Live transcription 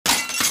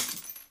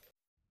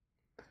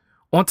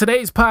On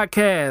today's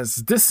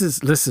podcast,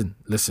 listen,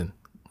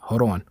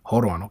 hold on,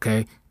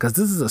 okay? Because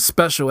this is a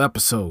special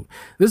episode.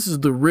 This is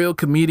the Real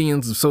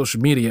Comedians of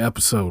Social Media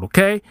episode,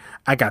 okay?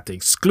 I got the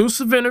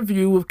exclusive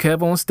interview with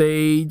Kev on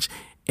Stage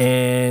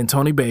and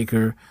Tony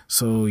Baker,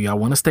 so y'all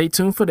want to stay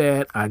tuned for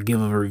that. I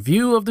give a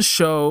review of the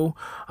show.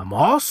 I'm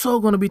also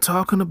going to be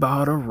talking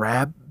about a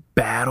rap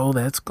battle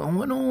that's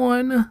going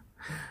on. I'm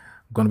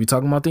going to be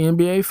talking about the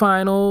NBA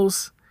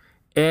Finals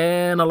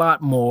and a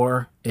lot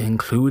more,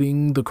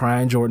 including the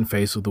Crying Jordan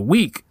Face of the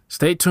Week.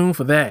 Stay tuned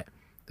for that.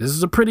 This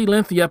is a pretty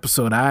lengthy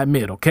episode, I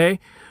admit, okay?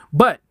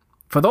 But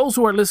for those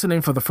who are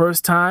listening for the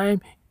first time,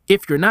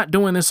 if you're not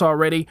doing this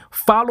already,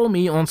 follow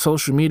me on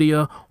social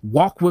media,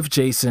 Walk with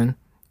Jason,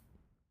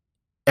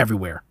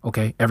 everywhere,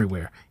 okay?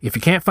 Everywhere. If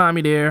you can't find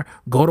me there,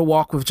 go to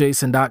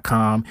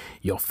walkwithjason.com.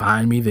 You'll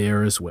find me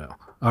there as well,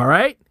 all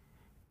right?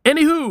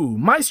 Anywho,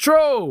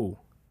 Maestro,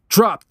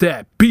 drop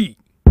that beat.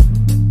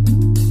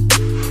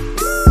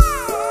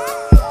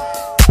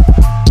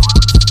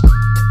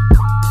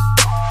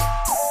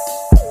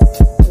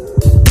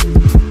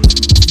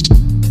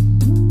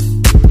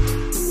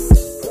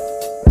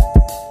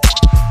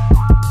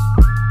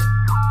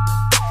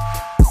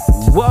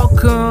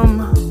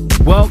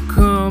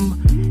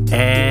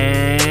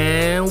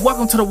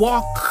 Welcome to the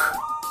Walk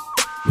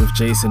with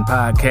Jason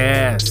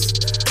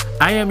podcast.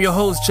 I am your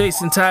host,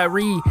 Jason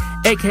Tyree,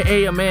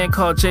 aka a man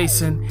called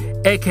Jason,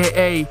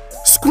 aka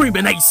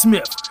Screaming A.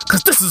 Smith,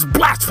 because this is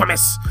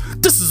blasphemous.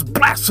 This is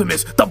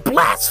blasphemous. The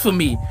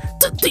blasphemy,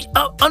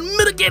 the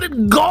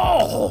unmitigated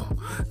gall.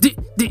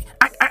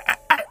 I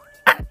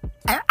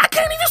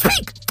can't even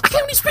speak. I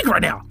can't even speak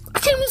right now. I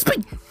can't even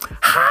speak.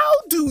 How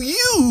do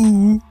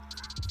you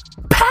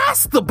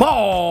pass the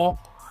ball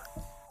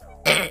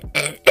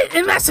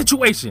in that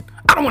situation?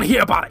 I don't want to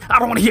hear about it. I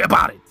don't want to hear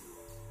about it.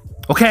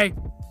 Okay?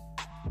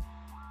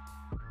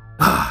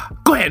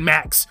 Go ahead,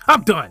 Max.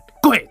 I'm done.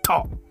 Go ahead,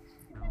 talk.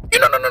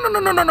 No.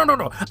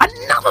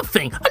 Another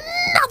thing.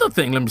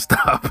 Let me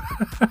stop.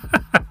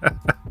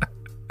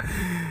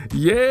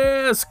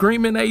 Yeah,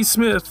 Screaming A.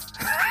 Smith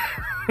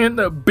in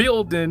the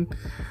building.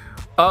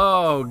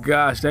 Oh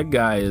gosh, that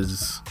guy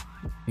is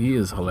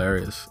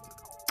hilarious.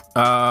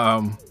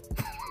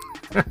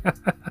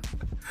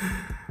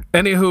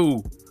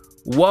 Anywho,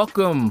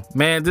 welcome,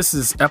 man. This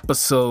is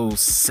episode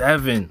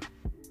 7.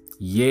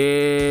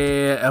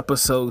 Yeah,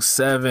 episode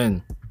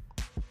 7.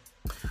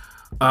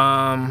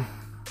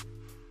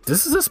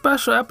 This is a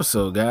special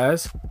episode,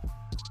 guys.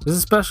 This is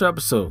a special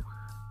episode.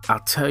 I'll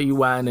tell you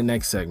why in the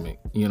next segment.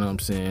 You know what I'm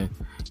saying?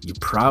 You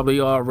probably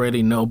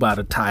already know by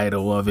the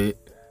title of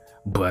it,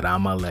 but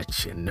I'm gonna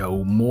let you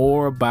know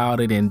more about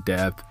it in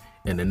depth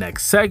in the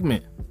next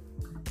segment.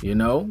 You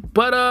know,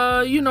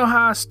 but you know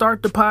how I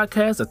start the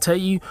podcast. I tell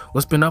you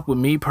what's been up with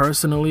me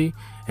personally,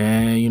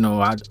 and you know,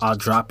 I'll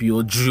drop you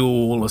a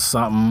jewel or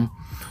something.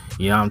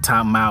 You know, I'm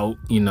talking about,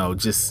 you know,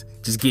 just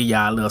give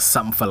y'all a little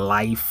something for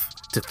life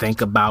to think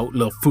about, a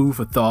little food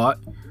for thought.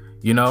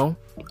 You know,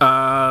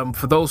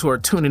 for those who are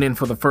tuning in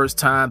for the first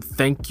time,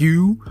 thank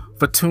you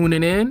for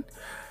tuning in.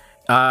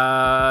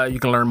 You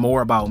can learn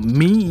more about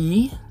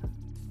me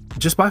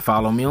just by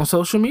following me on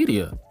social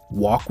media.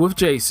 Walk with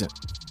Jason,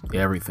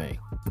 everything.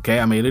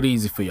 Okay, I made it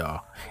easy for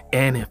y'all.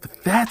 And if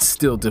that's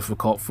still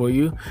difficult for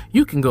you,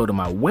 you can go to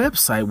my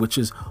website, which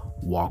is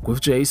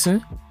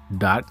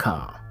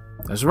walkwithjason.com.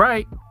 That's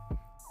right.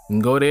 You can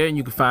go there and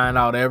you can find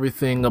out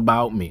everything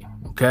about me.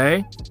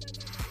 Okay?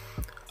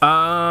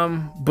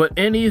 But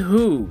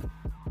anywho.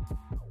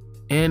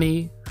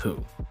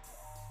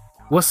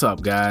 What's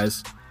up,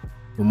 guys?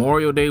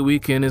 Memorial Day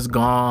weekend is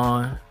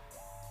gone.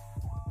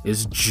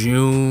 It's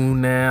June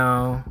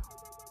now.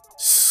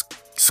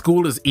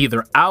 School is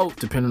either out,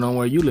 depending on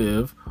where you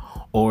live,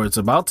 or it's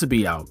about to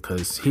be out,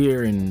 because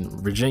here in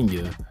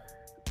Virginia,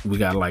 we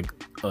got like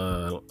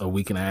a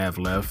week and a half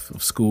left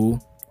of school.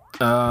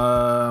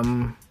 But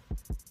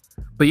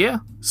yeah,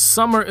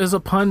 summer is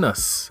upon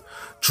us.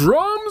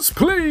 Drums,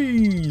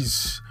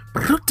 please.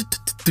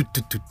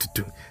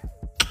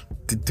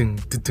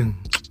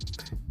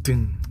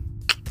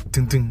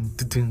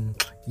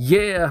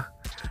 Yeah.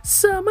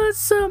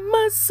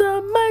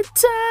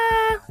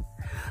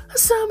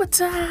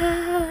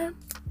 Summertime,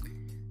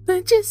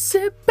 then just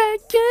sit back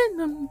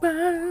and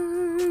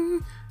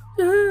burn.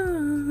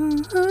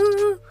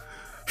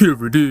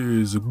 Here it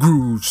is, a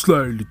groove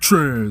slightly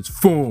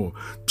transformed,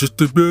 just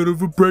a bit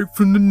of a break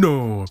from the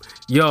norm.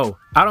 Yo,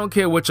 I don't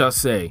care what y'all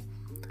say.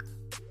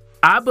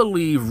 I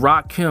believe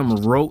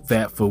Rakim wrote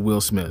that for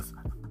Will Smith.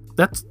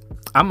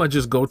 I'm gonna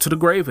just go to the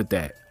grave with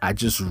that. I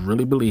just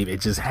really believe it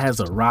just has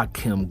a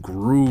Rakim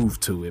groove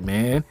to it,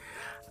 man.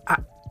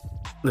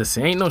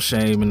 Listen, ain't no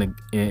shame in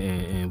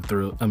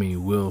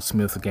Will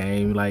Smith's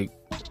game. Like,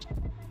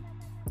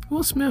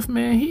 Will Smith,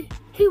 man,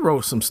 he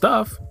wrote some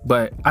stuff,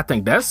 but I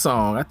think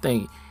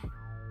Rakim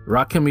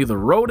either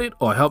wrote it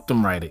or helped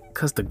him write it,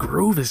 because the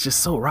groove is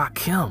just so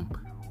Rakim.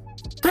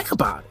 Think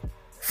about it.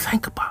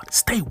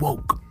 Stay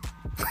woke.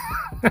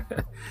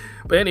 But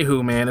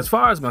anywho, man, as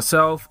far as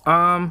myself,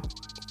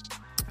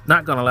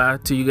 not gonna lie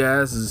to you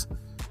guys, it's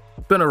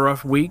been a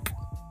rough week.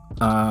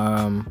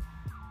 I'm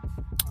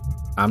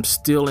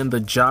still in the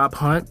job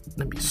hunt.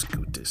 Let me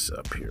scoot this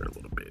up here a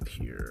little bit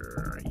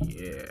here.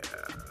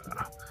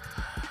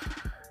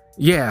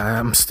 Yeah,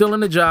 I'm still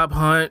in the job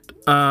hunt.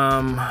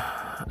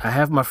 I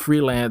have my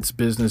freelance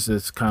business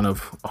that's kind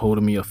of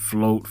holding me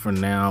afloat for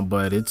now,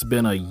 but it's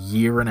been a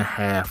year and a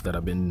half that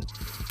I've been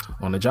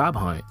on the job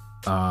hunt.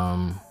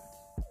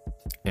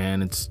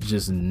 And it's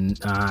just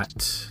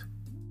not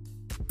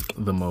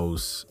the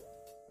most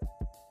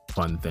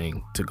fun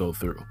thing to go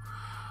through.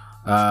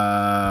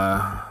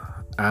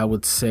 I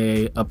would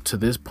say up to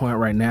this point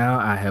right now,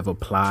 I have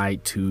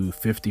applied to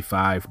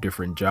 55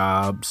 different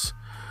jobs,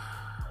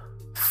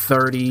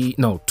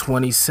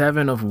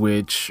 27 of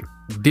which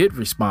did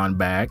respond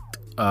back.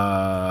 Out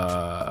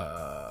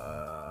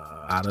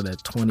of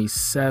that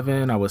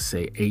 27, I would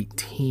say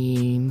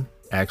 18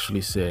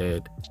 actually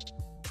said,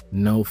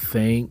 no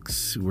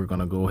thanks, we're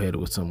gonna go ahead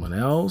with someone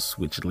else,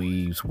 which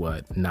leaves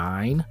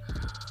 9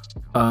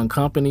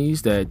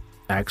 companies that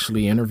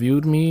actually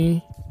interviewed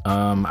me.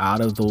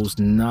 Out of those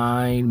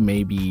 9,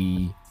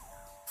 maybe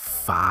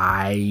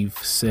 5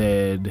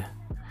 said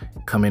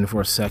come in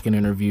for a second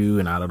interview,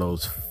 and out of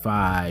those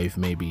 5,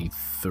 maybe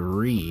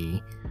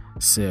 3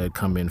 said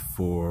come in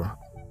for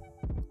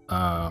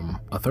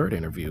a third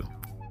interview.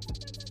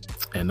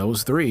 And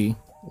those 3,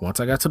 once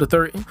I got to the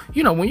third,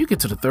 when you get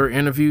to the third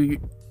interview,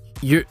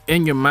 you're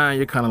in your mind,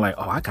 you're kind of like,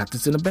 oh, I got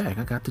this in the bag,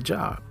 I got the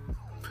job.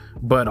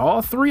 But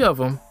all 3 of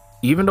them,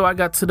 even though I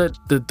got to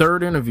the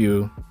third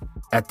interview,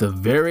 at the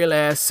very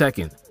last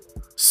second,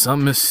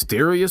 some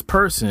mysterious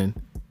person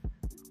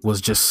was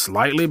just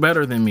slightly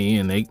better than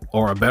me,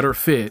 or a better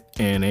fit,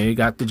 and they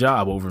got the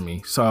job over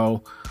me.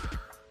 So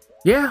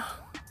yeah,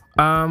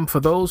 for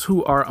those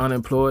who are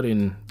unemployed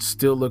and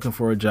still looking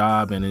for a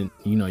job, and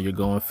you're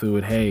going through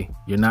it, hey,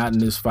 you're not in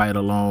this fight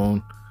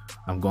alone.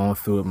 I'm going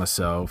through it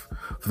myself.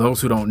 For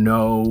those who don't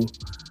know,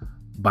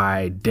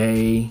 by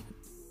day,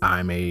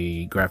 I'm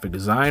a graphic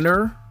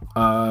designer.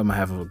 I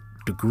have a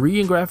degree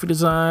in graphic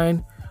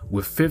design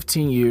with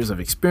 15 years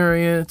of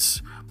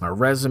experience. My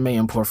resume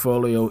and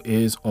portfolio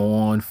is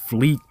on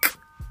fleek.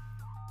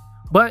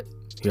 But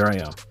here I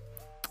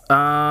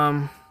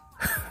am.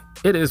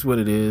 It is what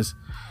it is.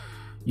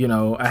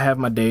 I have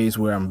my days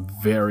where I'm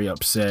very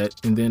upset,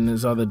 and then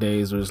there's other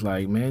days where it's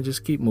like, man,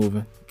 just keep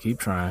moving, keep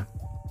trying,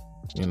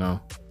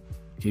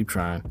 keep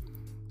trying.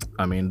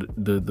 I mean,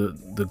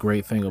 the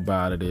great thing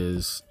about it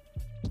is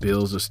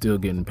bills are still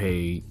getting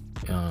paid,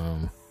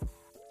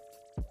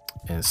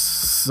 and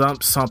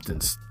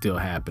something's still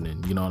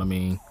happening. You know what I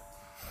mean?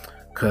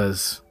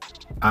 Because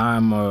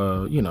I'm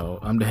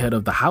I'm the head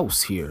of the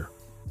house here.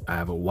 I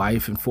have a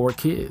wife and 4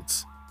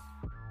 kids,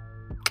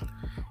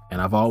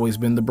 and I've always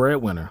been the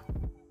breadwinner.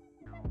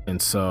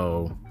 And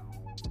so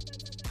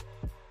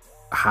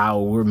how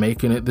we're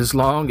making it this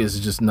long is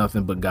just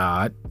nothing but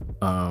God.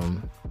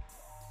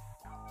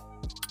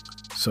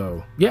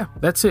 So yeah,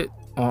 that's it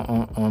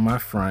on my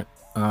front.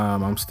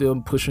 I'm still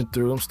pushing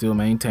through. I'm still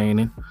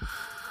maintaining.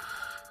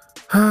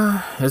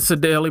 It's a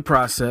daily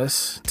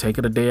process. Take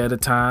it a day at a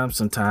time.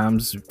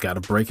 Sometimes you've got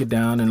to break it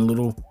down in a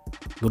little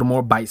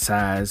more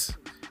bite-sized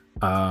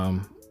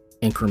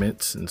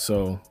increments, and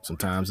so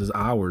sometimes it's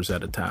hours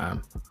at a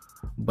time.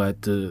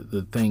 But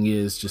the thing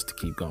is just to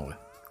keep going.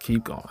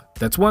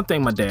 That's one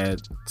thing my dad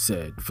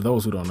said. For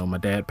those who don't know, my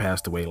dad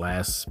passed away 2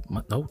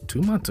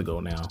 months ago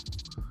now.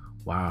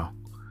 Wow.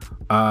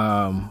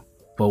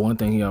 But one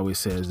thing he always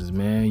says is,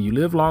 man, you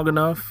live long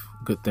enough,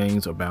 good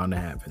things are bound to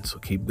happen. So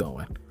keep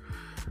going.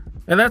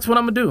 And that's what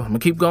I'm gonna do. I'm gonna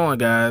keep going,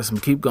 guys. I'm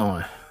gonna keep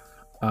going.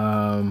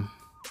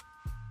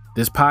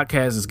 This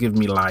podcast has given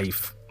me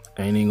life.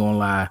 I ain't gonna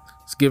lie.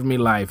 It's given me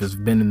life. It's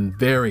been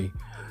very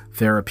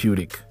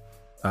therapeutic.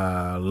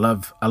 I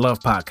love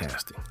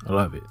podcasting. I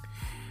love it.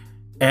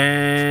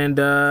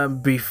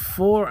 And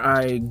before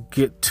I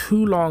get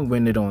too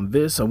long-winded on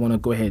this, I want to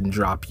go ahead and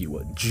drop you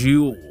a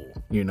jewel.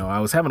 I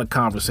was having a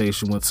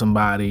conversation with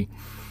somebody,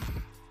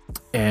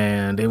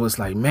 and it was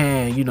like,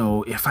 man,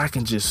 if I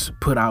can just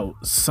put out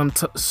some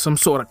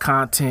sort of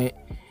content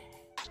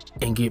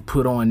and get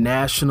put on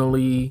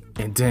nationally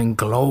and then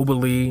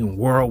globally and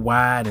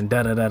worldwide and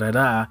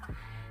da-da-da-da-da,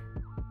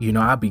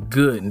 I'd be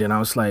good. And then I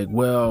was like,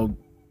 well,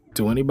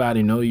 do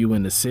anybody know you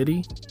in the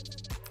city?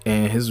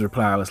 And his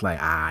reply was like,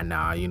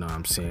 nah, what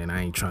I'm saying,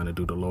 I ain't trying to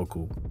do the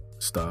local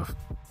stuff.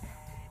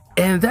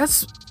 And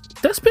that's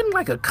been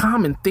like a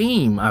common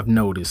theme I've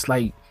noticed.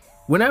 Like,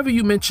 whenever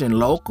you mention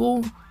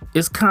local,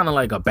 it's kind of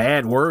like a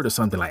bad word or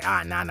something, like,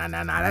 nah,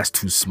 that's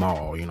too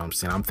small. You know what I'm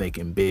saying? I'm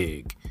thinking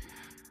big.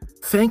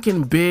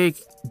 Thinking big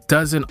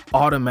doesn't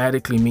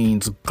automatically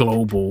means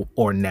global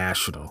or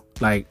national.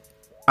 Like,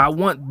 I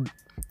want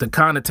the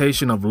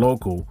connotation of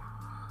local.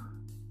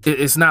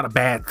 It's not a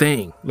bad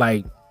thing.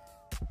 Like,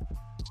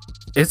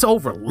 it's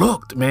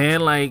overlooked,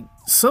 man. Like,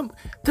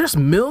 there's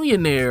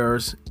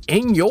millionaires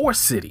in your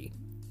city.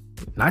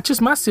 Not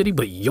just my city,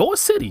 but your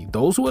city.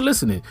 Those who are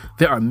listening,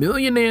 there are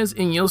millionaires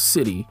in your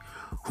city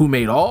who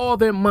made all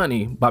their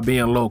money by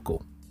being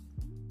local.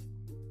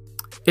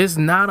 it's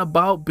not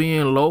about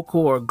being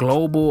local or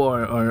global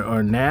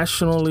or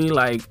nationally.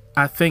 Like,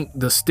 I think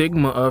the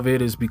stigma of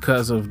it is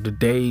because of the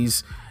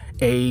day's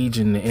age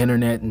and the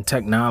internet and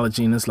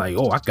technology, and it's like,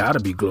 oh, I gotta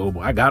be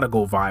global, I gotta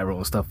go viral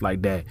and stuff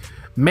like that.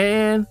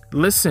 Man,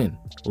 listen,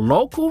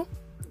 local,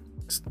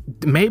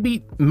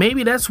 maybe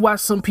that's why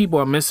some people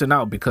are missing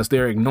out, because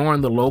they're ignoring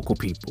the local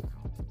people.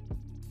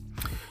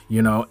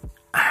 You know,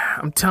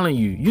 I'm telling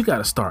you, you got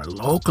to start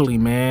locally,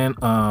 man.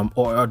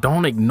 Or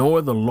don't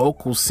ignore the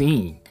local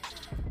scene.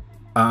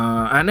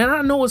 And then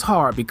I know it's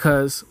hard,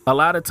 because a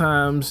lot of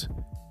times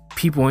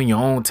people in your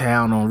own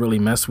town don't really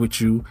mess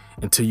with you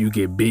until you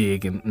get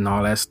big and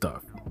all that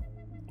stuff.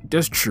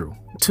 That's true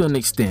to an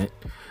extent.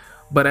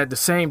 But at the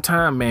same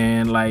time,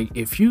 man, like,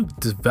 if you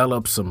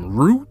develop some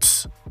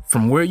roots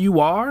from where you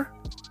are,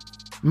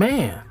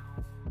 man,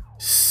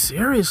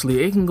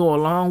 seriously, it can go a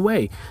long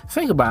way.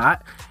 Think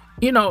about it.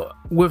 You know,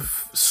 with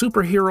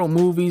superhero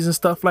movies and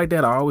stuff like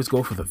that, I always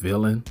go for the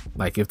villain.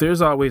 Like, if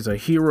there's always a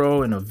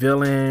hero and a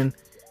villain,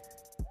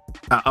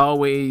 I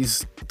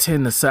always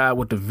tend to side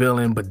with the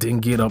villain, but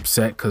then get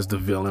upset because the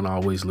villain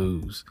always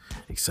lose,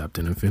 except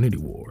in Infinity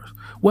Wars.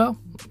 Well,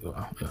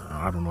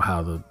 I don't know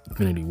how the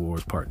Infinity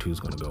Wars Part 2 is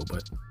going to go,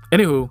 but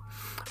anywho,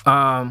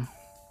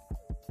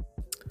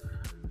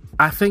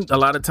 I think a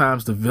lot of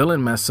times the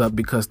villain mess up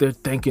because they're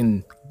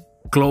thinking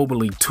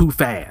globally too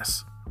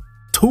fast.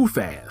 Too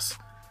fast.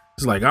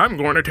 It's like, I'm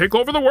going to take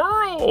over the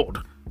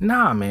world.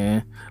 Nah,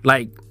 man.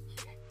 Like,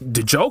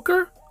 the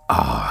Joker,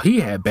 he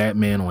had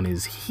Batman on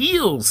his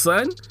heels,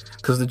 son.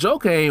 Because the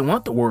Joker ain't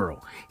want the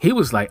world. He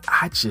was like,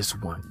 I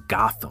just want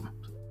Gotham.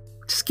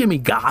 Just give me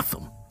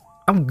Gotham.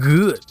 I'm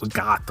good with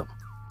Gotham.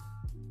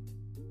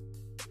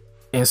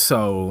 And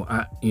so,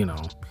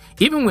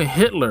 even when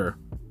Hitler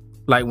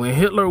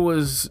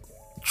was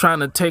trying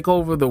to take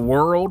over the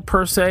world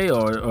per se,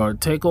 or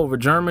take over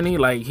Germany,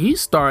 like, he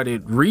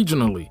started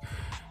regionally.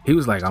 He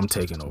was like, I'm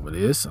taking over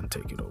this, I'm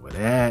taking over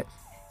that.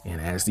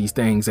 And as these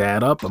things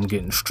add up, I'm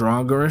getting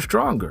stronger and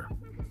stronger.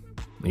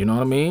 You know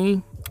what I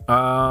mean?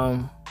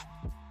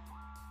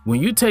 When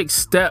you take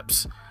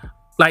steps,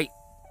 like,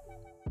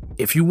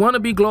 if you want to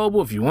be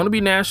global, if you want to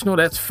be national,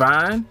 that's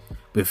fine.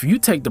 But if you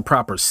take the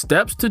proper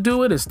steps to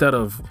do it, instead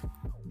of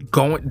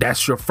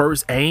that's your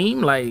first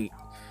aim, like,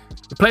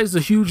 it plays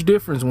a huge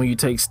difference when you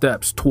take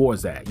steps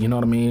towards that. You know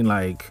what I mean?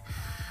 Like,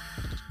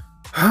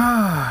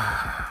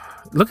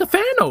 look at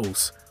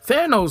Thanos.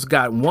 Thanos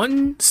got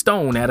one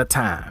stone at a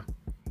time.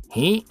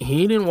 He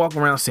didn't walk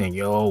around saying,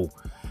 yo,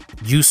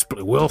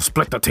 we'll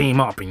split the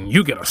team up and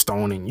you get a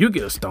stone and you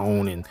get a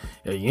stone and,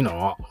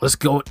 let's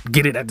go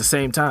get it at the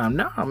same time.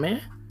 Nah,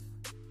 man.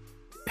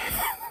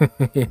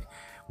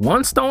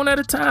 One stone at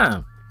a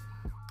time.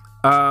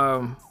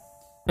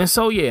 And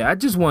so, yeah, I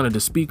just wanted to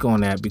speak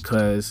on that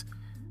because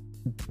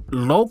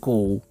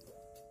local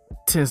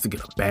tends to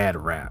get a bad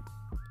rap,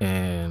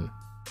 and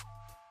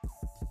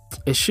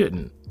it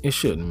shouldn't,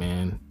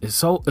 man. It's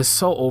so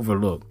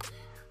overlooked.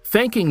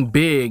 Thinking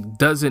big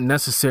doesn't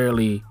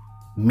necessarily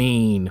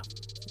mean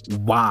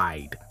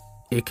wide.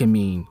 It can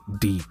mean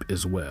deep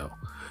as well.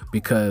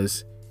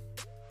 Because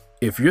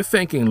if you're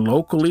thinking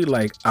locally,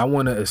 like, I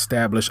want to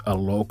establish a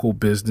local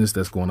business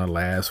that's going to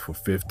last for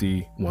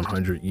 50,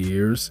 100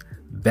 years,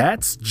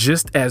 that's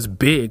just as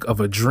big of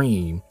a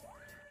dream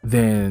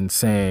than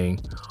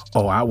saying,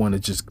 oh, I want to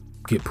just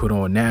get put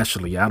on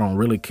nationally. I don't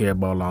really care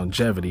about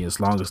longevity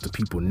as long as the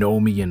people know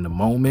me in the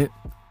moment.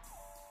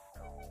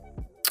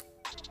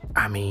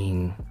 I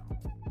mean,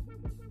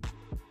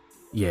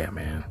 yeah,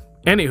 man.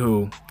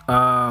 Anywho,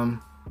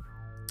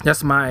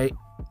 that's my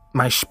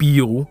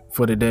spiel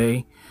for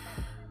today.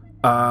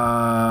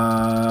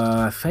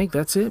 I think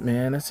that's it,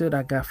 man. That's it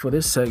I got for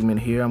this segment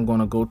here. I'm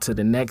gonna go to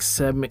the next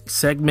segment.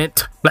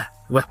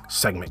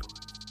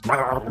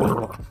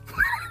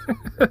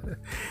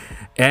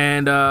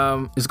 And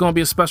it's gonna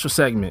be a special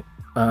segment.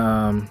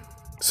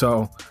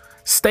 So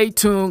stay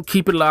tuned,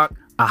 keep it locked.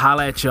 I'll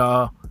holla at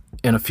y'all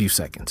in a few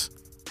seconds.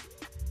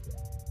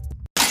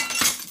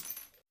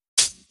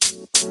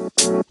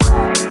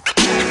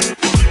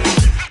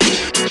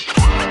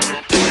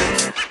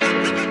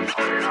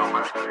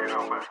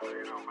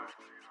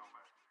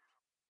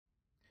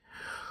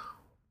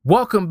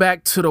 Welcome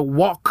back to the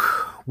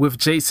Walk with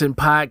Jason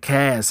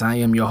podcast. I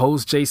am your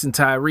host, Jason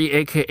Tyree,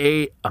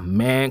 aka A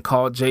Man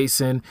Called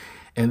Jason.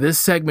 And this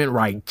segment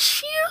right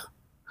here,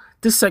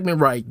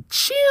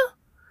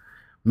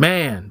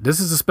 man, this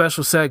is a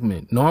special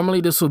segment.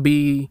 Normally this will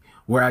be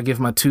where I give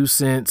my 2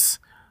 cents.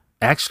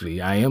 Actually,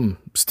 I am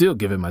still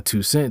giving my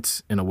 2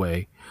 cents in a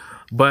way,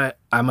 but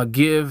I'm going to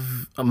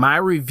give my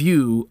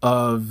review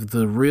of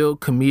the Real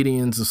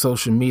Comedians of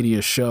Social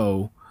Media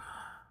show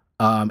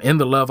in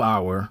the Love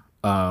Hour,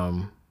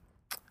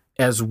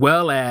 as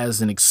well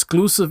as an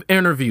exclusive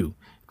interview.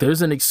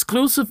 There's an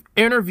exclusive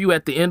interview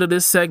at the end of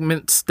this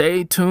segment.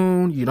 Stay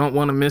tuned. You don't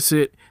want to miss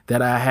it,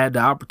 that I had the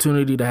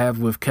opportunity to have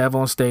with Kev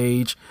on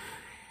Stage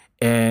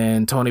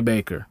and Tony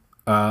Baker.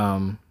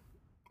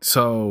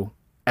 So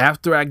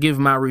after I give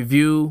my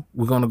review,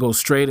 we're going to go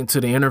straight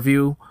into the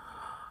interview.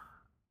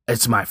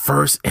 It's my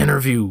first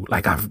interview.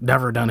 Like, I've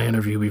never done an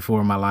interview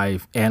before in my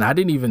life, and I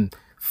didn't even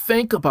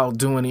think about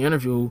doing the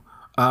interview.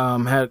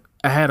 I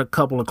had a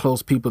couple of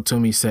close people to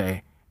me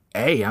say,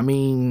 "Hey, I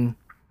mean,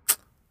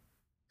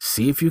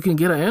 see if you can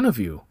get an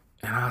interview."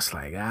 And I was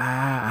like,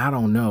 I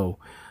don't know.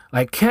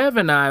 Like, Kev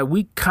and I,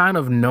 we kind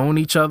of known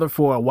each other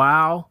for a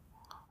while.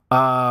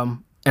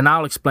 And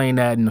I'll explain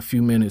that in a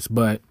few minutes,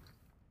 but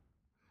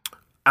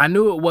I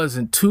knew it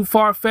wasn't too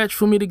far-fetched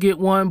for me to get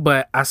one,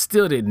 but I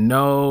still didn't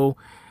know.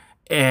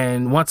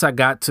 And once I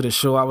got to the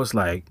show, I was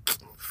like,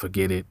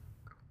 forget it.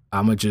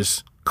 I'm going to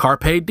just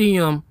carpe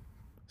diem,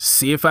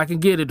 see if I can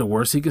get it. The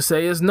worst he could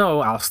say is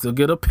no. I'll still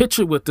get a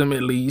picture with them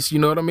at least, you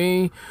know what I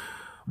mean?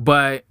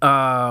 But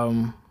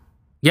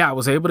yeah, I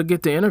was able to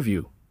get the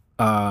interview,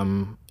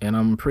 and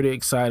I'm pretty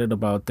excited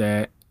about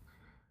that.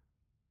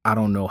 I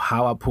don't know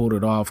how I pulled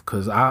it off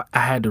because I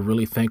had to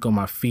really think on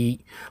my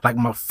feet. Like,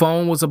 my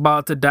phone was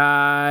about to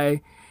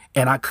die,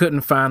 and I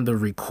couldn't find the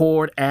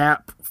record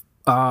app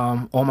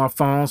on my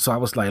phone. So I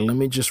was like, let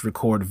me just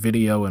record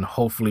video and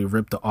hopefully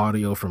rip the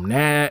audio from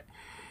that.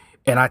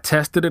 And I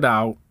tested it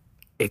out.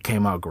 It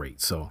came out great.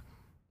 So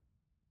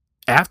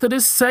after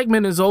this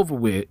segment is over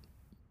with,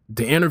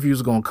 the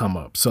interview's going to come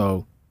up.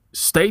 So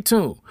stay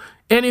tuned.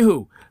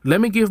 Anywho, let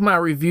me give my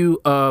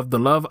review of the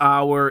Love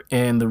Hour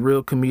and the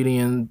Real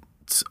Comedians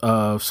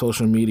of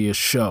Social Media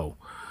show.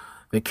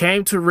 They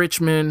came to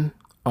Richmond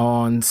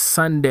on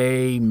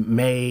Sunday,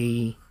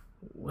 May.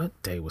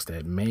 What day was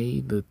that? May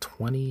the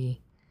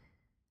 20.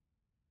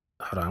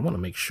 Hold on, I want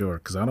to make sure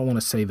because I don't want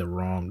to say the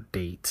wrong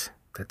date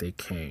that they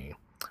came.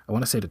 I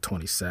want to say the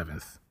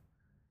 27th.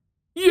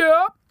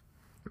 Yeah.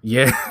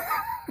 Yeah.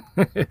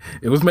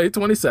 It was May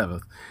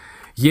 27th.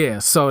 Yeah,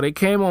 so they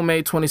came on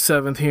May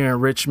 27th here in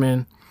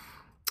Richmond.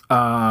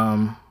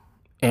 And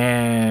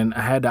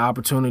I had the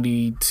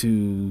opportunity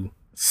to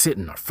sit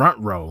in the front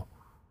row,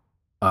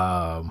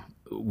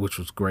 which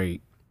was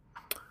great.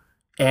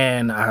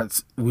 And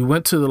we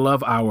went to the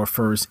Love Hour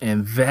first,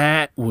 and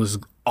that was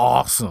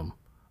awesome.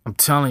 I'm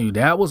telling you,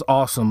 that was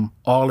awesome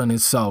all in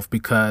itself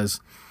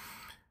because,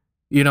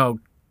 you know,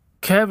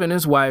 Kev and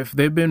his wife,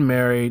 they've been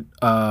married,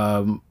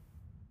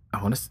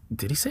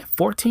 did he say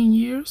 14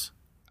 years?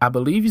 I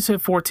believe he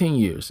said 14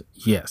 years.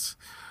 Yes.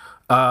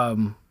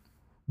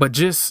 But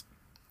just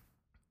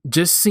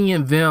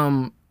seeing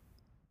them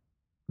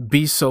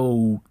be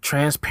so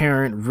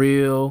transparent,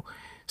 real,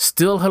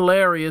 still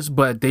hilarious,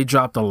 but they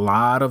dropped a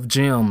lot of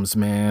gems,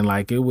 man.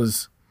 Like, it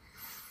was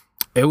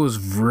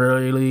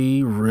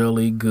really,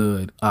 really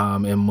good.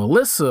 And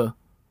Melissa,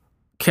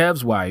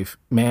 Kev's wife,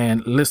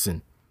 man,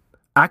 listen,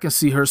 I can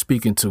see her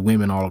speaking to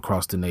women all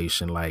across the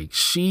nation. Like,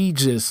 it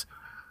just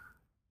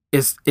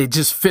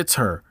fits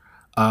her.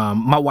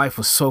 My wife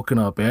was soaking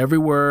up every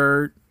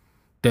word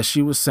that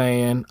she was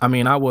saying. I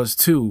mean, I was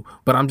too,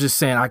 but I'm just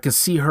saying I can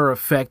see her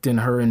effect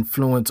and her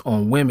influence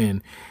on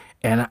women.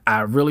 And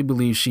I really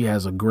believe she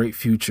has a great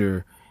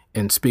future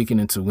in speaking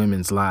into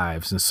women's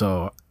lives. And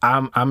so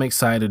I'm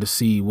excited to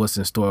see what's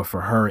in store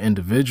for her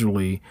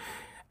individually,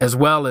 as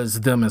well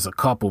as them as a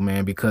couple,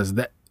 man, because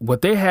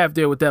what they have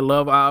there with that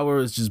Love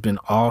Hour has just been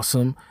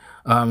awesome.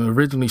 It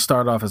originally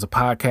started off as a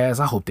podcast.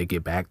 I hope they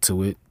get back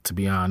to it, to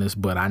be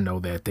honest, but I know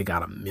that they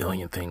got a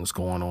million things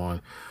going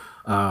on.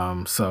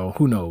 So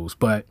who knows,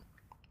 but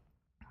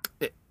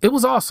it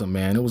was awesome,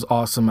 man. It was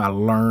awesome. I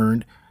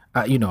learned,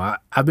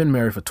 I've been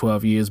married for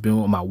 12 years,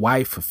 been with my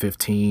wife for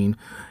 15,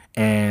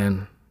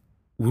 and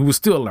we were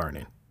still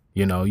learning.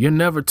 You know, you're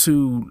never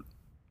too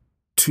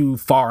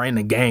far in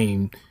the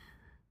game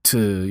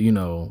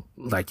to,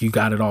 like you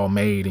got it all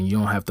made and you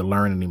don't have to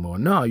learn anymore.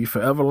 No, you're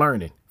forever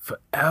learning,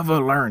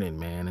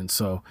 man. And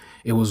so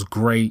it was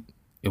great.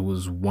 It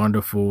was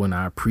wonderful, and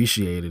I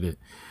appreciated it.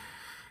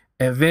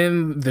 And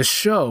then the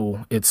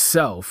show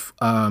itself,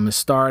 it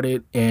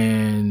started,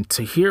 and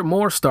To Hear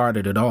More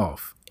started it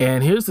off.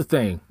 And here's the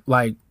thing,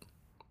 like,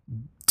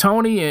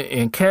 Tony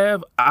and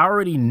Kev, I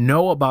already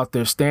know about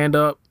their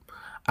stand-up.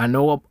 I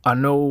know a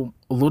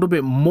little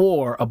bit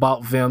more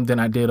about them than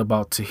I did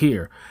about To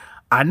Hear.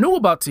 I knew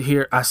about To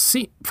Hear.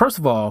 First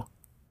of all,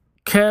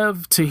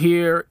 Kev, To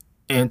Hear,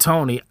 and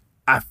Tony,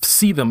 I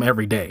see them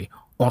every day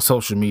on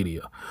social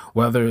media,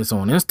 whether it's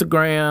on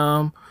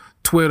Instagram,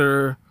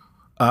 Twitter,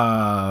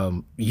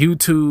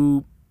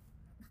 YouTube.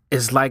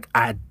 It's like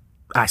I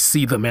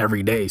see them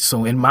every day.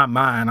 So in my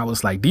mind, I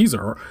was like, these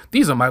are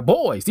my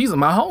boys. These are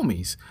my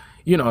homies.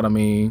 You know what I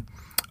mean?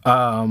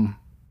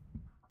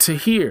 To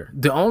Hear,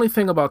 the only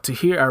thing about To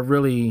Hear I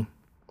really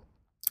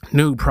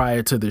knew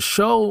prior to the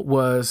show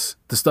was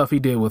the stuff he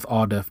did with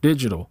All Def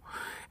Digital.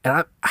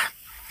 And I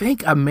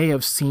think I may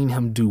have seen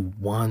him do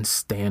one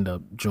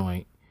stand-up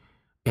joint,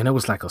 and it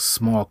was like a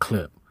small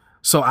clip.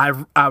 So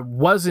I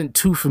wasn't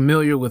too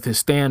familiar with his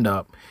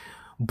stand-up,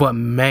 but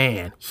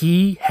man,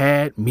 he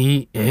had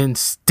me in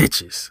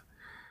stitches.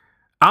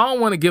 I don't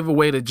want to give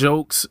away the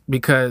jokes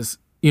because,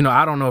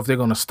 I don't know if they're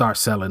going to start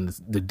selling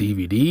the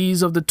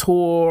DVDs of the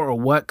tour or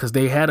what, because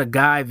they had a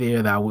guy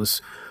there that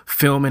was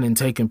filming and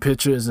taking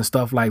pictures and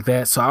stuff like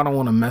that. So I don't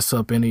want to mess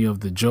up any of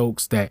the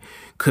jokes that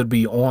could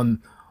be on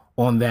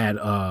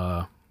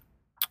that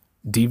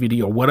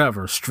DVD or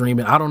whatever, stream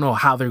it. I don't know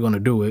how they're going to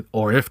do it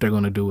or if they're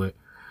going to do it.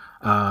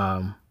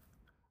 But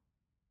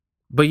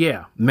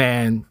yeah,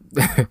 man,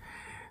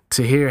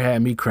 Tahir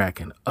had me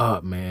cracking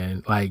up,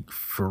 man, like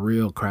for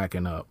real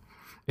cracking up.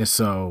 And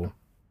so,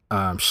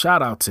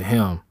 shout out to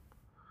him.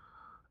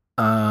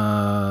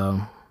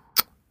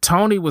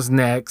 Tony was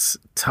next.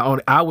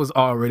 Tony, I was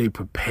already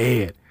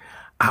prepared.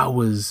 I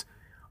was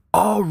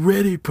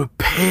already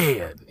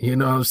prepared. You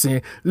know what I'm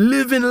saying?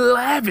 Living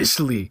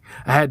lavishly.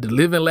 I had the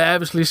Living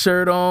Lavishly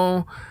shirt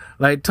on.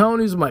 Like,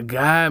 Tony's my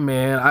guy,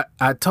 man.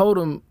 I told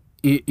him,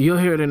 you'll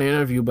hear it in the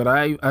interview, but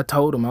I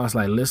told him, I was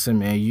like, listen,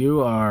 man,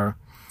 you are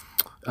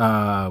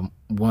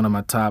one of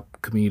my top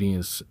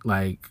comedians.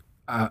 Like,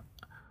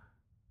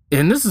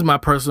 and this is my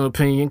personal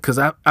opinion, because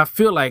I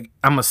feel like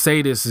I'm going to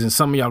say this and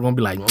some of y'all going to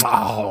be like,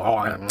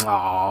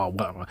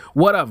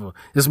 whatever.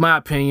 It's my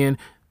opinion,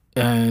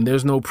 and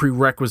there's no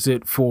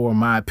prerequisite for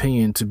my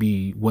opinion to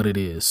be what it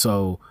is.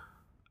 So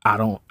I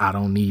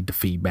don't need the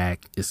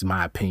feedback. It's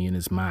my opinion.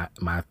 It's my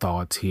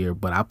thoughts here.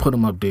 But I put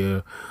him up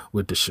there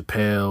with the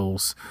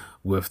Chappelles,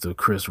 with the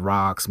Chris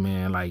Rocks,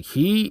 man. Like,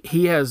 he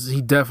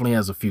definitely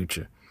has a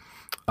future.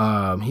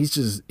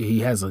 He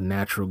has a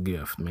natural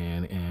gift,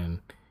 man,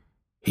 and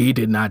he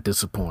did not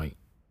disappoint.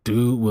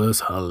 Dude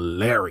was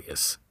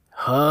hilarious.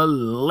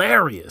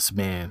 Hilarious,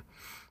 man.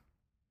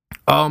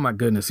 Oh my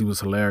goodness, he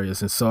was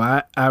hilarious. And so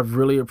I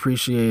really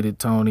appreciated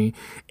Tony.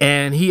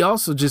 And he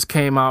also just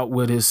came out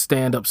with his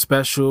stand-up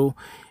special.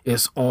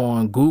 It's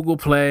on Google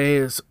Play.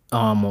 It's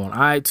on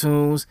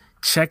iTunes.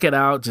 Check it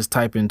out. Just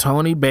type in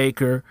Tony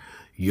Baker.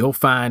 You'll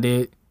find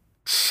it.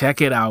 Check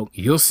it out.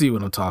 You'll see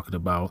what I'm talking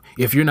about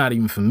if you're not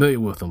even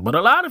familiar with him. But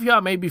a lot of y'all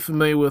may be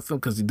familiar with him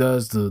because he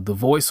does the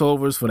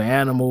voiceovers for the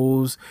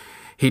animals.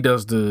 He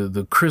does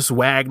the Chris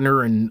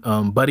Wagner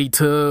and Buddy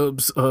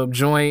Tubbs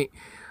joint.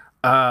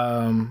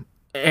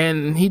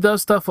 And he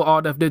does stuff for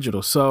All Def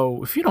Digital.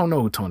 So if you don't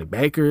know who Tony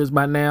Baker is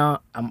by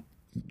now,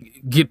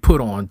 get put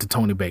on to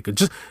Tony Baker.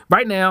 Just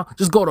right now,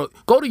 just go to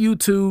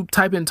YouTube,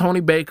 type in Tony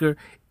Baker,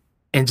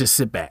 and just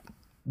sit back.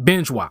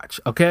 Binge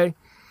watch, okay?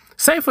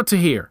 Same for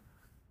Tahir.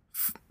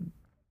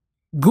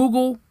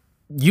 Google,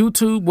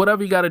 YouTube,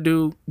 whatever you got to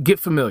do, get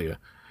familiar.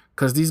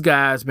 Because these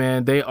guys,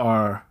 man, they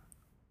are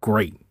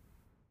great.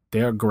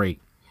 They're great.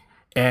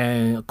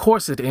 And, of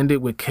course, it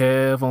ended with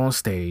Kev on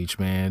stage,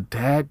 man.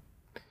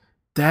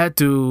 That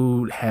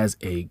dude has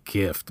a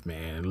gift,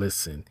 man.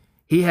 Listen,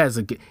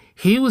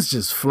 he was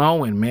just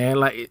flowing, man.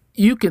 Like,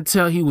 you can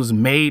tell he was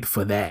made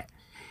for that.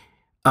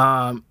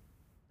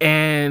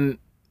 And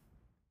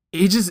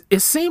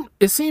it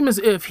seemed as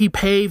if he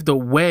paved the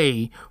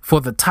way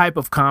for the type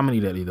of comedy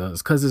that he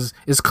does, because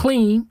it's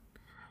clean.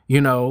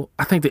 You know,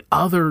 I think the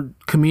other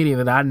comedian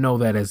that I know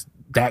that is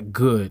that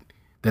good,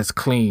 that's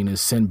clean,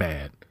 is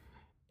Sinbad.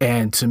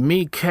 And to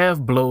me,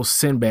 Kev blows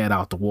Sinbad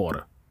out the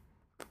water.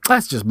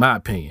 That's just my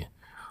opinion.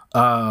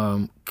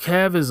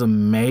 Kev is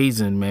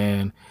amazing,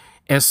 man.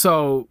 And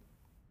so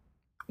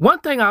one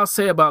thing I'll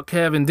say about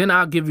Kev, and then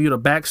I'll give you the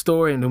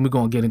backstory, and then we're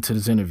going to get into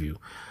this interview.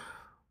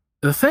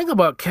 The thing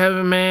about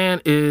Kevin,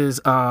 man,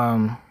 is,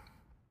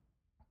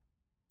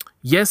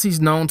 yes, he's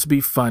known to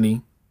be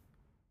funny.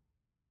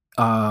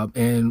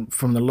 And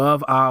from the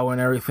Love Hour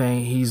and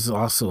everything, he's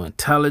also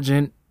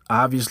intelligent.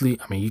 Obviously,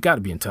 I mean, you got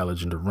to be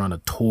intelligent to run a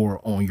tour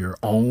on your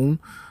own.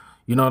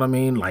 You know what I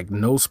mean? Like,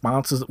 no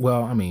sponsors.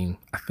 Well, I mean,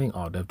 I think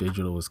All Def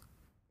Digital was,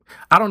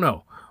 I don't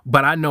know,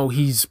 but I know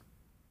he's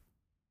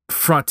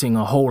fronting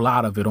a whole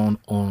lot of it on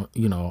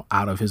you know,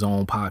 out of his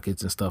own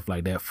pockets and stuff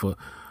like that.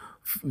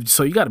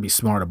 So you got to be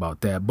smart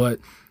about that. But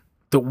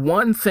the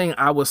one thing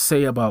I would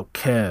say about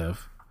Kev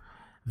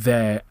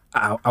that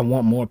I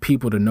want more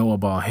people to know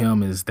about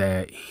him is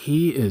that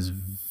he is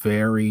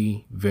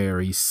very,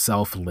 very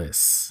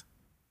selfless.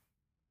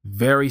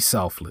 Very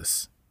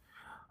selfless.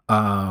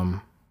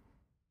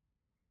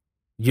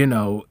 You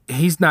know,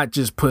 he's not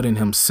just putting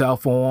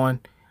himself on.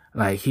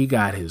 Like, he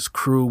got his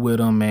crew with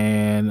him,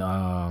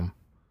 man,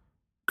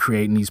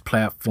 creating these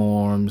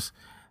platforms.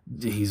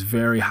 He's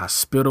very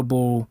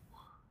hospitable,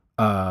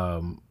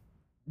 very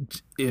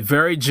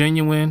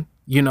genuine.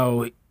 You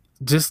know,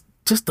 just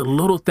the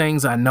little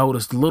things I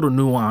noticed, little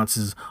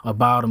nuances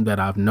about him that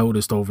I've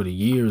noticed over the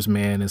years,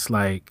 man. It's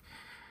like,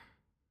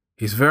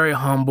 he's very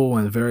humble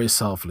and very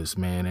selfless,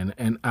 man.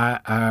 And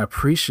I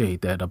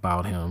appreciate that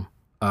about him.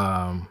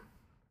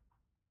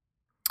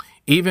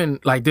 Even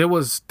like there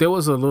was a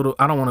little,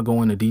 I don't want to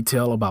go into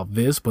detail about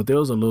this, but there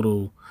was a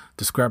little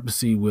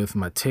discrepancy with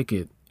my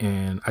ticket,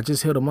 and I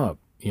just hit him up,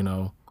 you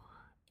know,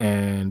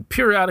 and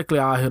periodically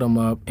I'll hit him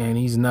up, and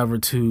he's never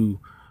too,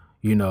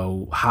 you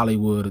know,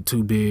 Hollywood or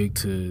too big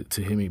to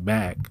hit me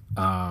back.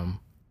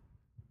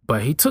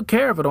 But he took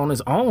care of it on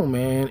his own,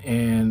 man.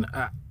 And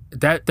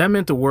that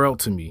meant the world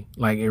to me.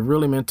 Like, it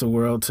really meant the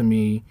world to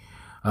me.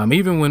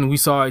 Even when we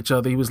saw each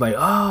other, he was like,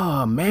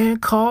 "Oh man,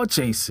 call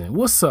Jason.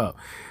 What's up?"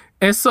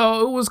 And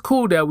so it was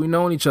cool that we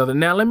known each other.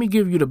 Now, let me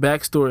give you the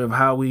backstory of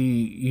how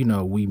we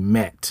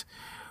met.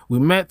 We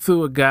met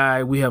through a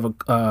guy. We have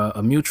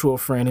a mutual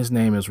friend. His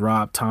name is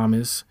Rob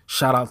Thomas.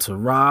 Shout out to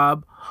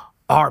Rob.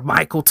 R.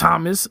 Michael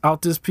Thomas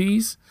out this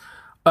piece.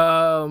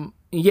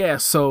 Yeah,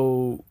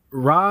 so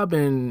Rob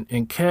and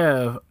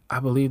Kev, I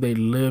believe they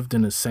lived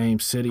in the same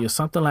city or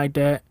something like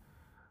that.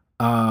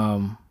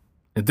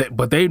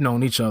 But they've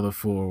known each other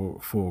for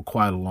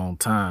quite a long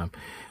time.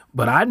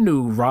 But I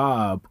knew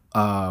Rob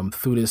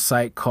through this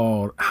site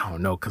called, I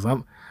don't know, because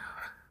I'm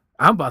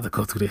about to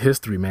go through the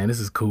history, man.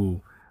 This is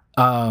cool.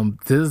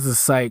 This is a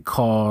site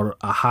called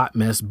a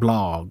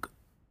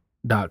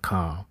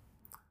hotmessblog.com.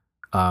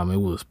 It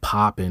was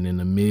popping in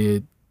the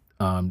mid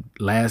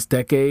last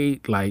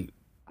decade. Like,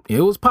 it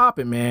was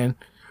popping, man.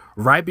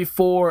 Right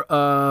before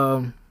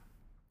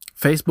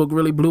Facebook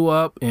really blew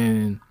up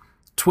and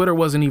Twitter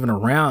wasn't even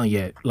around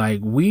yet. Like,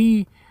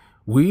 we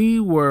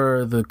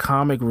were the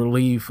comic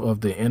relief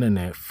of the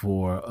internet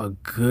for a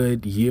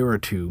good year or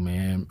two,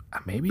 man.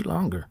 Maybe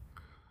longer.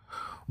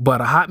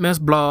 But a hot mess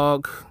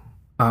blog.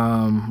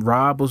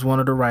 Rob was one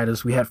of the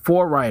writers. We had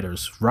 4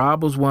 writers.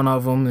 Rob was one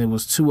of them. There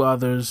was 2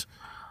 others.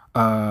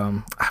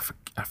 I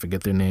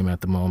forget their name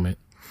at the moment.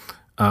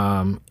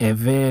 And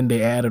then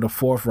they added a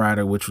 4th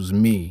writer, which was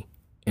me.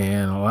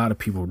 And a lot of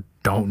people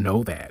don't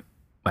know that.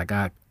 Like,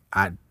 I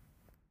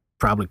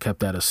probably kept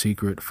that a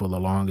secret for the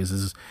longest.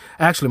 This is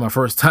actually my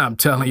first time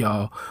telling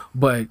y'all.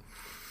 But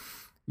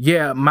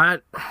yeah, my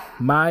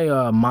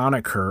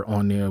moniker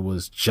on there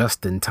was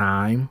Just in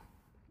Time.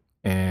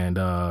 And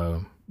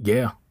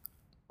yeah,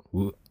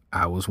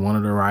 I was one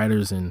of the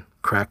writers and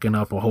cracking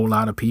up a whole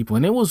lot of people.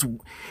 And it was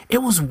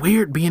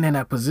weird being in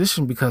that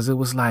position, because it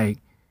was like,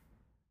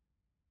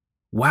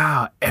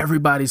 wow,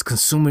 everybody's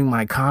consuming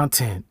my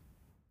content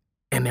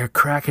and they're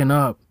cracking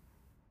up.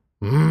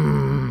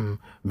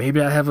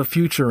 Maybe I have a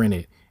future in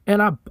it.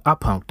 And I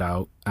punked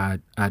out. I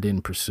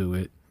didn't pursue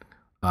it.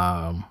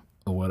 Or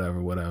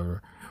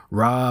whatever.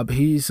 Rob,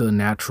 he's a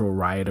natural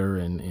writer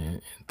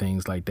and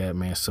things like that,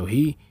 man. So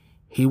he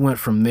went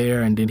from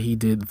there, and then he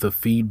did The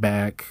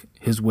Feedback,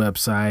 his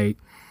website.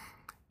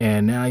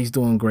 And now he's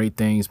doing great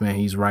things, man.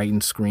 He's writing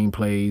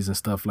screenplays and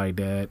stuff like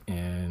that.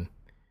 And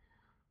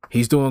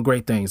he's doing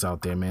great things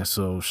out there, man.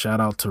 So shout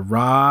out to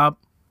Rob.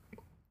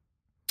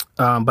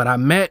 But I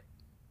met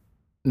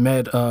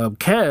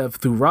Kev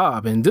through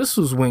Rob, and this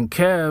was when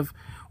Kev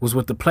was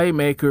with the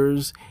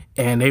Playmakers,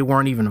 and they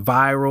weren't even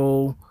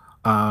viral.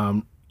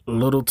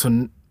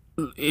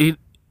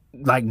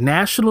 Like,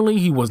 nationally,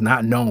 he was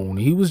not known.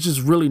 He was just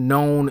really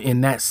known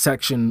in that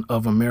section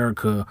of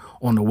America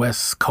on the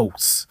West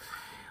Coast.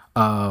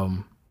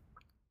 And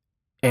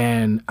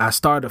I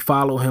started to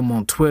follow him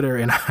on Twitter,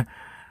 and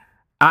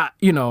I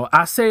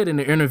say it in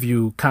the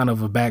interview, kind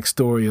of a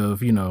backstory of,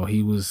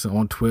 he was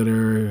on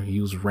Twitter, he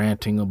was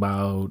ranting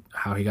about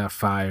how he got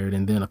fired.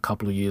 And then a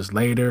couple of years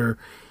later,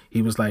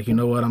 he was like, you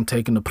know what, I'm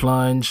taking the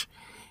plunge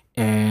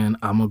and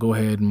I'm going to go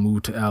ahead and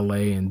move to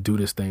LA and do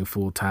this thing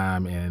full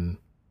time. And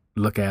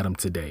look at him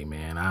today,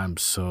 man. I'm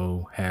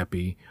so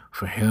happy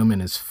for him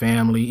and his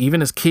family,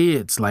 even his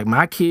kids. Like,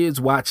 my kids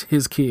watch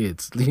his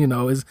kids,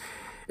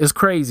 it's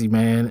crazy,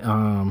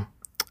 man.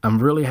 I'm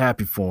really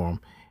happy for him.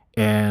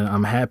 And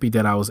I'm happy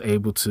that I was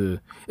able to,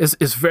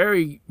 it's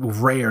very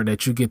rare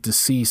that you get to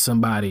see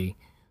somebody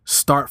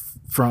start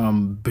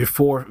from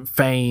before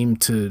fame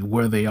to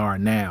where they are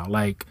now.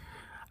 Like,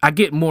 I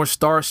get more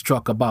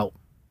starstruck about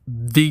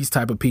these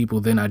type of people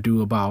than I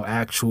do about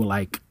actual,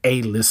 like,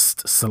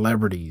 A-list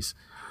celebrities.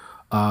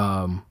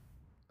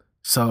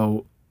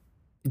 So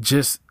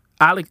just,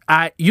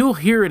 you'll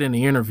hear it in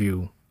the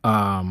interview,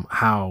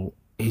 how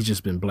he's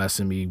just been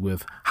blessing me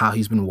with how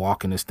he's been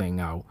walking this thing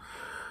out.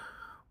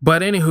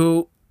 But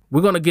anywho,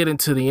 we're going to get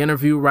into the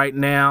interview right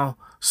now.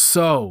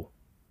 So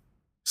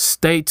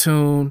stay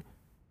tuned.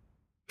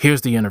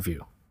 Here's the interview.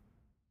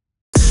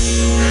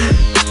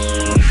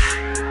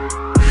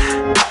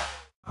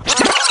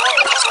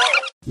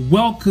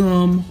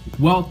 Welcome,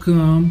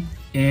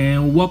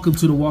 and welcome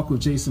to the Walk with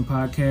Jason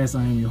podcast.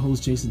 I am your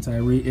host, Jason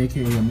Tyree,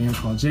 aka A Man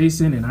Called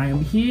Jason, and I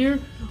am here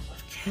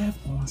with Kev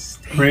on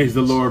stage. Praise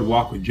the Lord,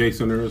 Walk with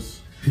Jasoners.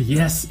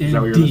 Yes, indeed. Is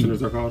that what your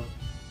listeners are called?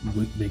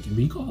 They can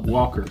be called that.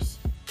 Walkers.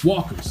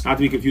 Walkers. Not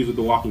to be confused with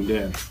The Walking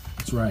Dead.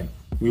 That's right.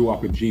 We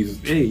walk with Jesus.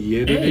 Hey,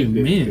 yeah.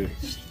 Amen.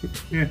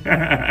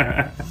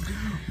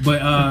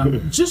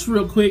 But just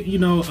real quick,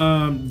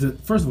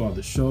 first of all,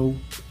 the show,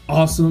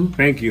 awesome.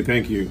 Thank you.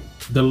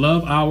 The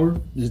Love Hour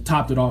just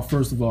topped it off.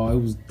 First of all,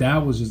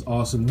 that was just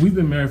awesome. We've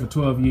been married for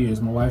 12 years,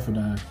 my wife and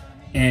I,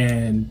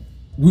 and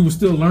we were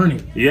still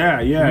learning. Yeah.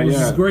 It was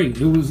just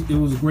great. It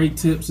was great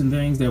tips and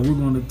things that we're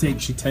going to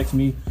take. She texted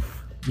me,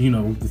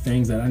 the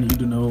things that I need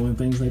to know and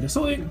things like that.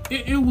 So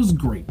it was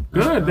great.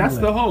 Good. That's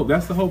the hope.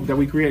 That's the hope, that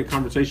we create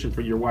conversation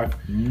for your wife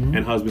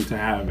and husband to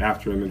have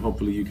after, and then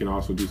hopefully you can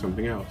also do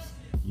something else.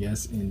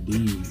 Yes,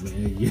 indeed,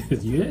 man.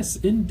 Yes,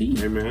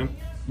 indeed. Amen.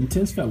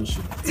 Intense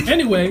fellowship.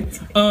 Anyway,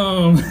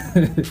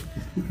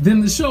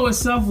 then the show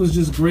itself was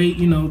just great,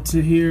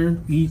 to hear.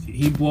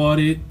 He bought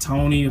it.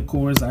 Tony, of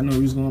course, I know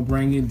he was going to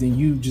bring it. Then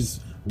you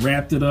just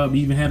wrapped it up. He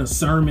even had a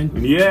sermon.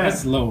 Yeah.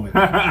 That's Lord.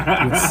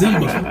 With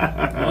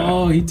Simba.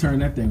 Oh, he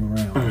turned that thing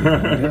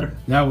around.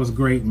 That was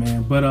great,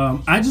 man. But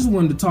I just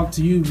wanted to talk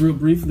to you real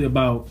briefly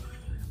about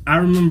I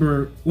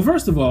remember. Well,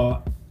 first of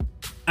all,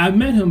 I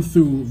met him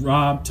through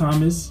Rob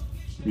Thomas.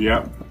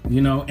 Yep.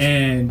 You know,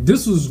 and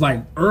this was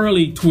like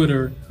early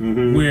Twitter,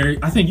 where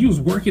I think you was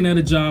working at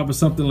a job or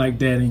something like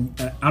that,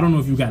 and I don't know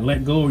if you got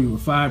let go or you were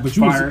fired, but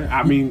you Fired.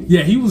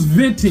 yeah, he was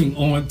venting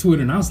on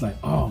Twitter, and I was like,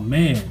 oh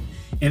man.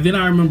 And then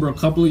I remember a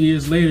couple of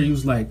years later, he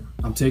was like,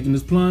 I'm taking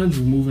this plunge,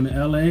 we're moving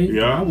to LA.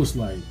 Yeah. And I was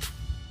like,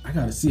 I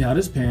got to see how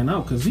this pan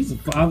out, because he's a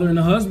father and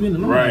a husband,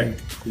 and I'm like,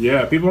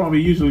 yeah, people don't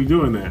be usually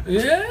doing that.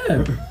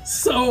 yeah.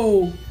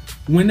 So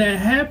when that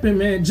happened,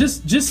 man,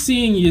 just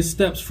seeing your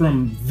steps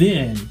from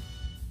then.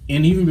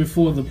 And even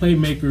before the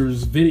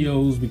Playmakers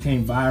videos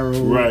became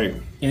viral, Right.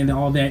 and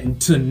all that, and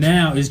to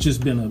now, it's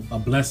just been a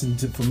blessing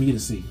for me to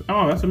see.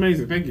 Oh, that's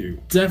amazing. Thank you.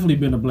 Definitely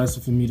been a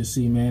blessing for me to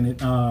see, man.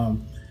 It,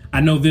 I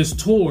know this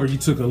tour, you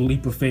took a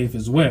leap of faith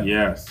as well.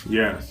 Yes,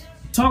 yes.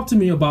 Talk to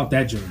me about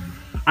that journey.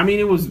 I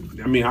mean,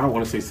 I don't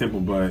want to say simple,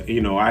 but,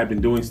 you know, I had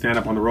been doing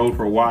stand-up on the road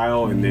for a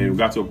while, and then we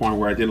got to a point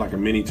where I did like a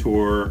mini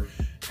tour,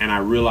 and I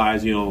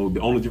realized, you know, the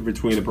only difference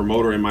between the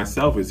promoter and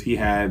myself is he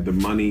had the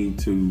money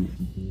to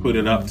put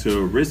it up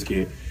to risk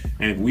it.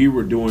 And if we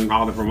were doing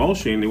all the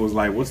promotion, it was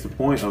like, what's the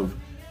point of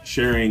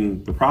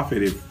sharing the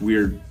profit if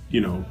we're,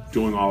 you know,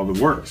 doing all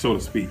the work, so to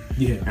speak?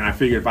 Yeah. And I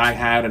figured if I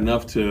had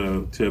enough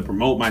to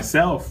promote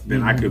myself,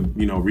 then I could,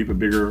 you know, reap a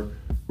bigger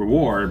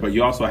reward. But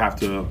you also have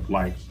to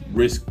like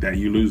risk that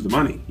you lose the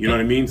money. You know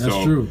what I mean?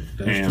 That's true.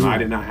 That's true. I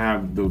did not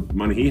have the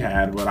money he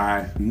had, but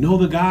I know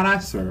the God I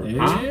serve. Hey.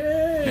 Huh?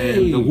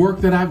 And the work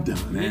that I've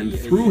done, and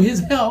through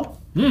his help,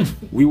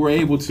 we were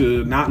able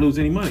to not lose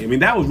any money. I mean,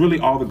 that was really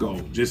all the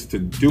goal, just to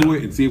do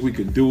it and see if we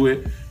could do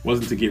it.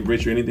 Wasn't to get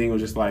rich or anything. It was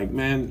just like,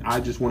 man, I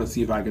just want to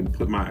see if I can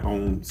put my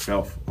own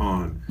self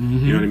on.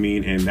 You know what I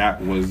mean? And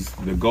that was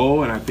the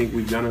goal, and I think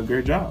we've done a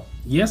great job.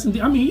 Yes,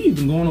 indeed. I mean, you're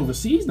even going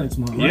overseas next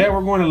month, right? Yeah,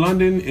 we're going to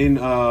London in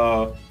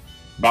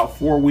about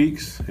 4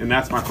 weeks, and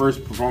that's my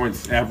first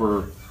performance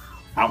ever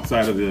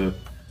outside of the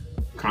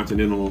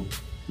continental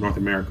North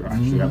America.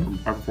 Actually, I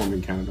performed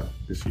in Canada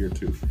this year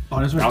too. Oh,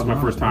 that's right. That was my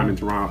first time in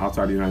Toronto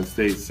outside the United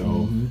States.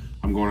 So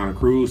I'm going on a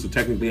cruise. So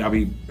technically,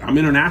 I'm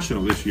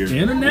international this year.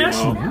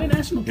 International, you know?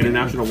 international,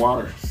 international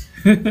waters.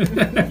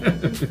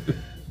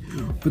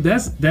 But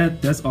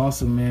that's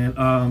awesome,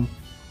 man.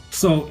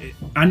 So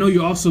I know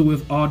you're also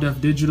with All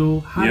Def Digital.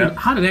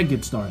 How did that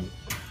get started?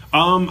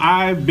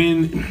 I've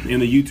been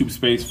in the YouTube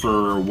space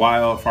for a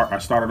while. I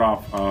started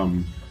off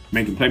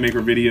making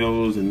Playmaker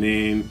videos, and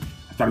then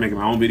I started making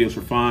my own videos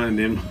for fun, and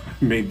then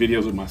made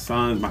videos with my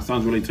sons. My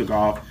sons really took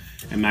off,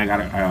 and I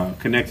got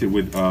connected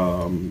with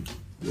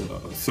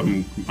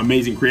some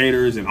amazing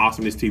creators and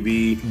Awesomeness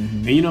TV,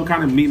 and you know,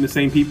 kind of meeting the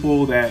same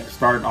people that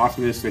started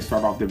Awesomeness. They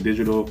started off Def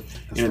Digital,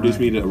 introduced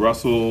me to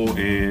Russell,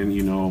 and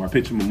you know, I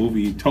pitched him a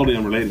movie totally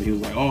unrelated. He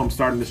was like, "Oh, I'm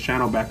starting this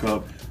channel back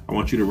up. I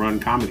want you to run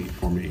comedy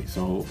for me."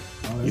 So,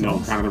 you know,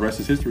 kind of the rest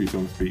is history,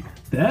 so to speak.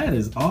 That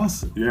is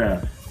awesome.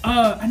 Yeah.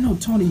 I know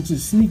Tony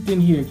just sneaked in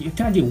here.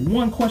 Can I get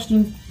one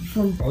question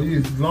from? Oh yeah,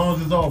 as long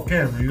as it's off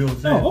camera, you know what I'm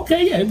saying? Oh,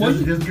 okay, yeah. Well,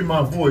 just get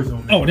my voice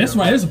on there. oh, that's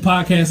right. It's a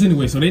podcast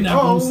anyway, so they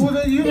not. Oh, gonna see.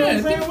 well, you know what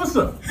I'm saying? What's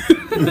up?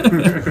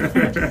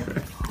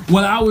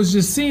 Well, I was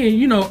just saying,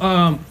 you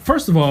know,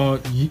 first of all,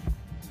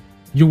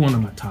 you're one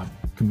of my top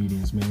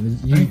comedians, man.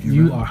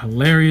 You are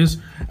hilarious.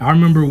 I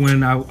remember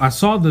when I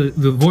saw the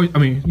voice. I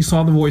mean, you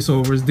saw the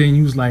voiceovers. Then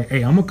you was like,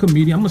 "Hey, I'm a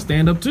comedian. I'm a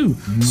stand up too."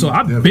 So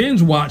I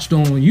binge watched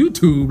on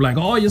YouTube like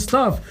all your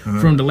stuff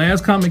from the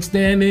last comic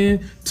stand-in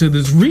to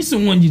this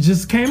recent one you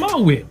just came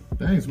out with.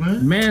 Thanks,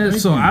 man. Man,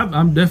 Thank so you.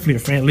 I'm definitely a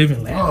fan.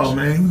 Living lavish. Oh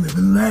man, you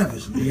living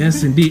lavish. Man.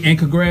 Yes, indeed. And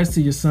congrats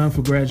to your son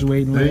for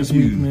graduating last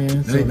week,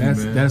 man. So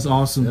that's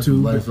awesome that's too.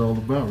 what life's all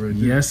about, right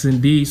there. Yes,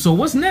 indeed. So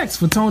what's next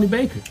for Tony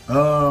Baker?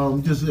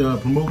 Just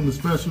promoting the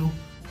special.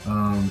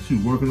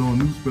 Working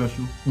on a new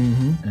special,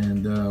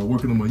 and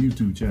working on my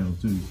YouTube channel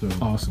too. So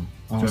Awesome.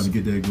 trying to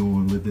get that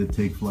going, let that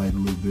take flight a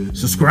little bit.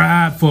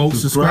 Subscribe, folks.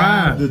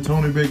 Subscribe to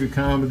Tony Baker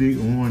Comedy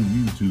on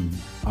YouTube.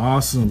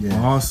 Awesome. Yes.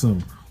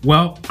 Awesome.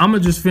 Well, I'm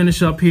gonna just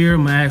finish up here.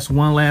 I'm gonna ask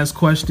one last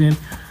question.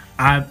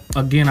 I've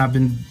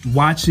been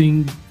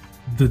watching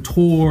the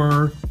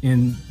tour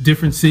in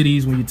different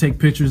cities when you take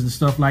pictures and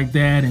stuff like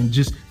that, and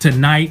just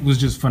tonight was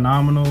just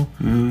phenomenal.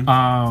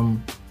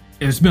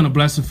 It's been a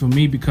blessing for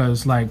me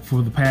because like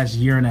for the past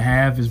year and a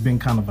half, it's been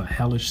kind of a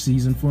hellish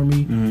season for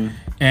me.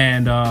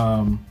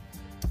 And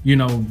you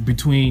know,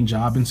 between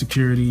job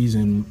insecurities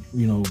and,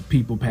 you know,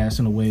 people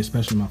passing away,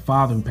 especially my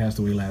father who passed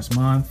away last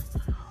month,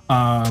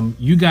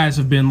 you guys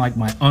have been like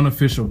my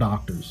unofficial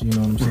doctors, you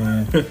know what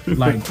I'm saying?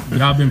 Like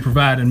y'all been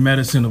providing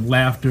medicine of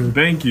laughter.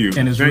 Thank you.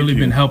 And it's really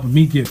been helping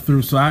me get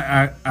through. So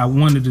I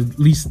wanted to at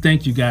least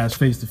thank you guys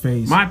face to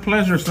face. My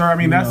pleasure, sir. I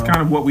mean, that's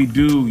kind of what we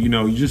do. You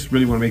know, you just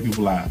really want to make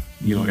people laugh.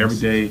 You know, every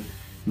day,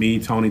 me,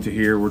 Tony, to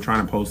here, we're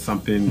trying to post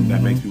something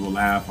that makes people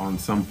laugh on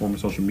some form of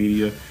social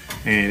media.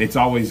 And it's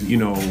always, you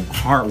know,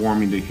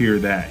 heartwarming to hear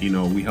that, you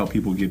know, we help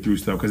people get through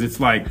stuff. Because it's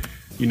like,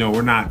 you know,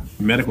 we're not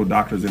medical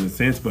doctors in a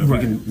sense, but if we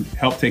can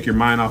help take your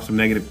mind off some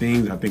negative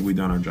things, I think we've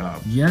done our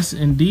job. Yes,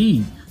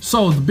 indeed.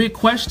 So the big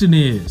question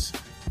is,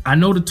 I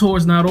know the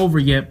tour's not over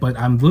yet, but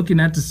I'm looking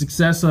at the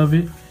success of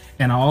it.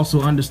 and I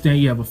also understand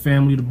you have a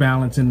family to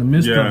balance in the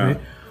midst Yeah. of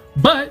it.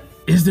 But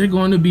is there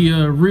going to be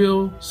a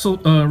real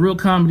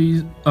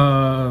comedy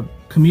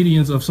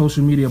comedians of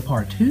social media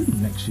part 2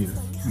 next year?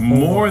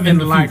 More in than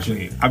the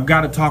likely. future? I've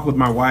got to talk with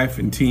my wife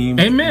and team.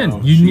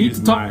 Amen. She You need is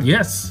to talk. my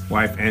Yes.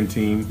 wife and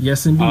team.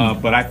 Yes,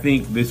 indeed. But I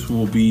think this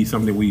will be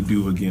something we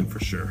do again for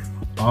sure.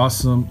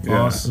 Awesome,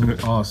 Yeah.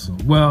 awesome.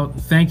 Well,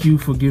 thank you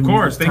for giving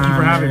me this Thank you for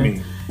time, having man.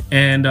 me.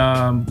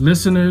 And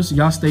listeners,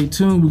 y'all stay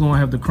tuned. We're going to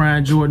have the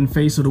Crying Jordan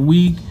Face of the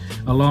Week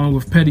along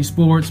with Petty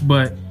Sports.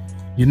 But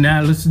you're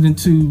now listening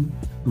to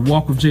the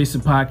Walk with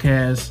Jason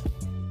podcast.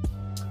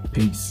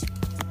 Peace.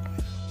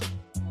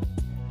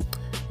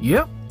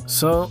 Yep.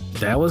 So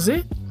that was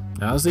it.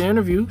 That was the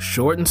interview.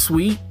 Short and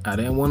sweet. I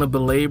didn't want to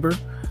belabor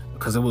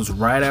because it was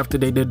right after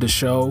they did the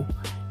show.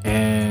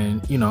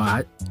 And, you know,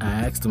 I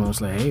asked him, I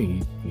was like,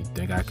 hey, you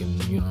think I can,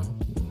 you know,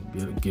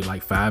 get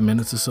like 5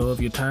 minutes or so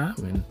of your time?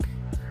 And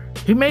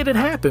he made it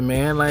happen,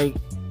 man. Like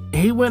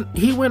he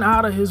went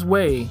out of his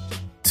way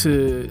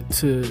to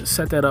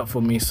set that up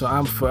for me. So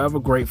I'm forever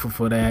grateful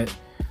for that.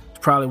 It's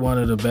probably one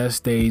of the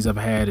best days I've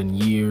had in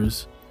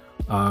years.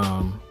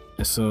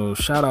 And so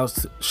shout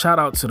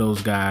out to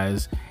those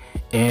guys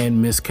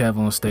and Miss Kev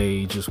on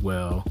stage as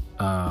well.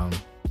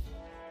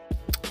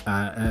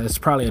 It's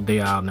probably a day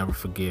I'll never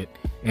forget.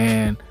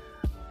 And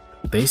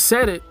they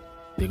said it.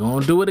 They're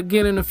gonna do it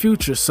again in the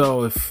future.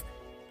 So if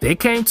they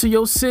came to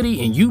your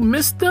city and you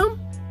missed them,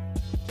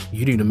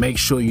 you need to make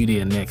sure you're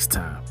there next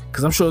time,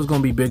 because I'm sure it's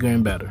gonna be bigger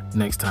and better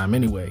next time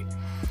anyway.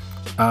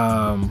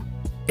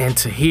 And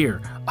to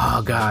hear,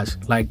 oh gosh,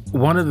 like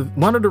one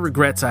of the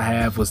regrets I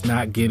have was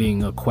not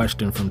getting a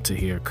question from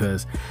Tahir,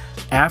 because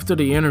after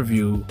the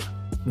interview,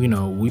 you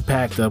know, we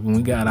packed up and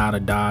we got out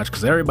of Dodge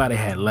because everybody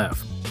had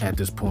left at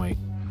this point,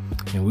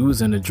 and we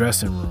was in the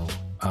dressing room,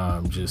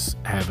 just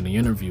having the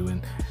interview.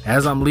 And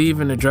as I'm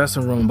leaving the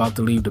dressing room, about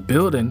to leave the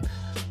building,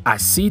 I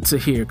see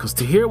Tahir, because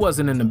Tahir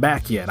wasn't in the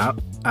back yet.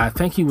 I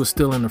think he was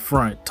still in the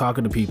front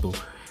talking to people.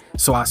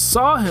 So I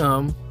saw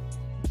him,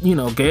 you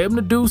know, gave him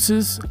the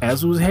deuces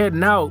as we was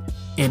heading out.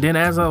 And then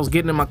as I was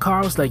getting in my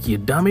car, I was like, you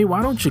dummy,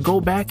 why don't you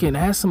go back and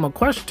ask him a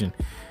question?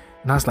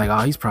 And I was like, oh,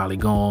 he's probably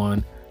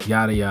gone,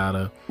 yada,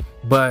 yada.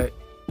 But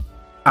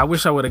I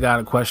wish I would have got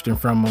a question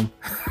from him.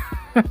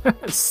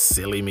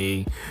 Silly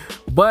me.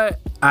 But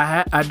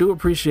I do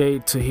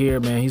appreciate Tahir,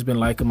 man. He's been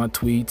liking my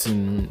tweets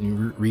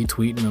and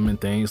retweeting them and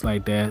things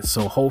like that.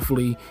 So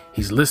hopefully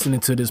he's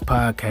listening to this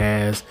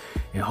podcast,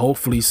 and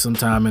hopefully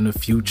sometime in the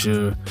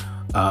future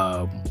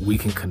we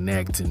can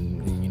connect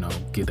and you know,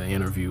 get an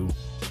interview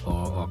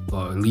or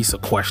at least a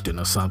question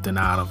or something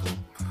out of him.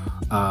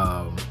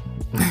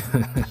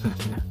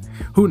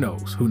 Who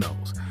knows?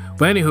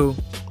 But anywho,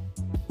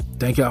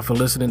 thank y'all for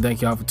listening.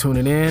 Thank y'all for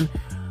tuning in.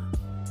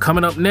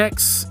 Coming up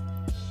next,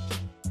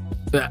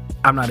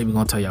 I'm not even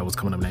gonna tell y'all what's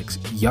coming up next.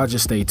 Y'all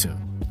just stay tuned.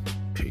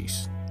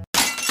 Peace.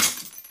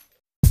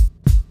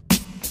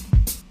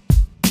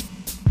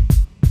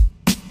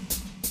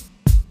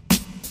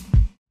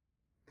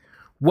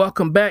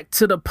 Welcome back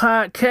to the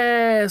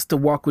podcast, the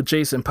Walk with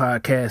Jason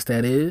podcast,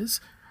 that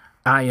is.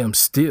 I am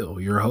still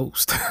your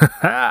host,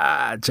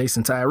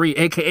 Jason Tyree,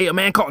 aka a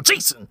man called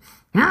Jason.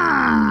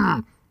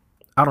 I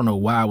don't know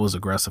why I was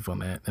aggressive on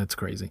that. That's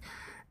crazy.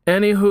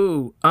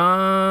 Anywho,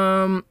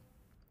 I'm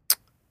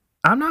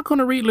not going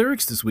to read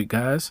lyrics this week,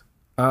 guys,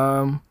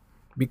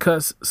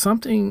 because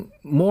something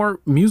more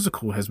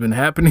musical has been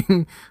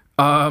happening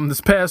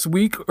this past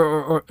week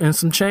or and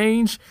some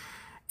change,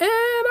 and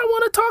I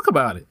want to talk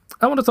about it.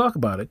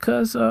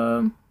 Because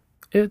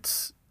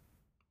it's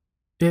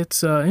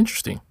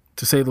interesting,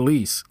 to say the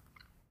least.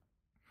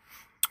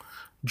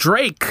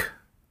 Drake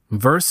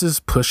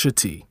versus Pusha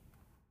T.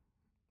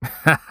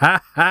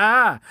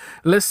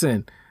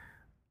 Listen,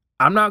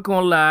 I'm not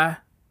gonna lie,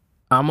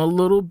 I'm a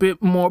little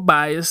bit more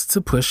biased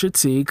to Pusha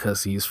T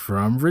because he's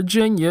from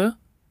Virginia,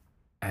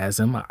 as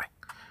am I.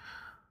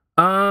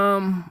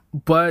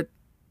 But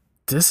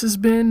this has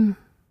been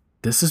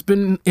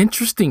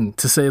interesting,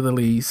 to say the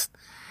least.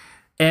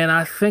 And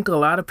I think a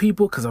lot of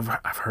people, because I've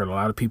heard a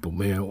lot of people,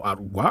 man,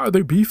 why are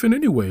they beefing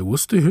anyway?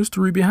 What's the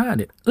history behind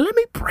it? Let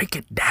me break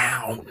it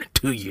down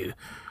to you.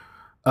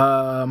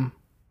 I'm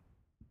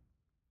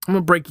gonna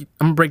break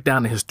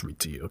down the history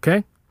to you,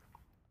 okay?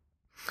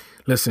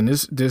 Listen,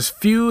 this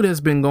feud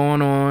has been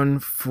going on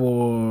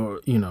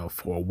for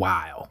a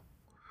while.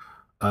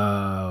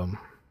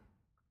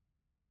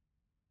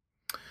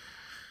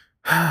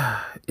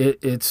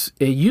 It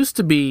used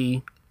to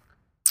be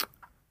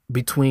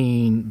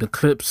between the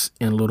Clips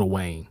and Lil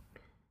Wayne.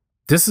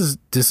 This is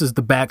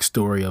the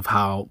backstory of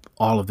how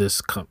all of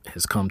this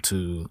has come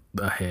to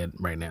a head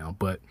right now.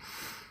 But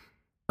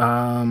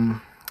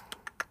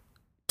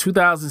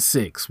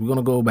 2006, we're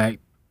gonna go back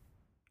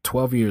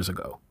 12 years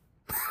ago.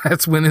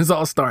 That's when it's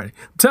all started.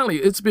 I'm telling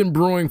you, it's been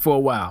brewing for a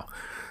while.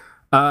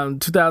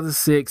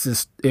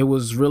 2006, it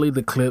was really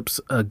the Clips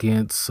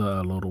against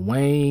Lil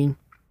Wayne.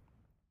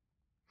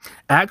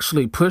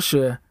 Actually,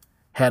 Pusha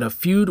had a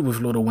feud with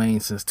Lil Wayne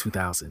since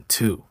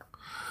 2002.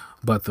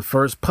 But the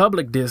first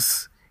public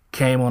diss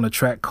came on a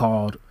track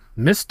called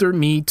Mr.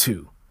 Me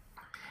Too.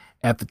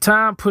 At the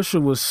time,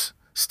 Pusha was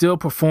still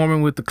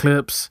performing with the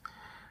Clips,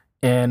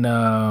 and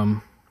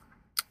around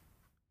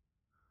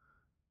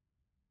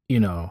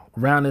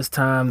this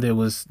time they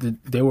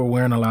were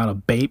wearing a lot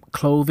of Bape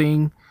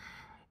clothing,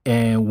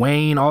 and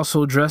Wayne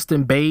also dressed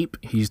in Bape.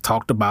 He's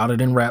talked about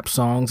it in rap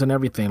songs and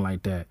everything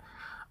like that.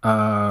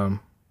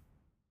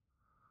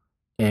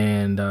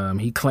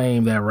 He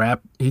claimed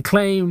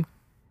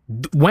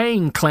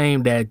Wayne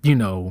claimed that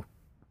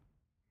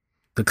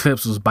the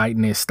Clips was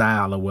biting their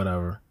style or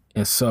whatever.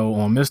 And so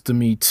on Mr.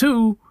 Me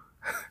Too,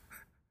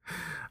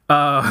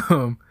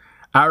 I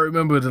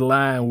remember the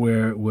line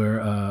where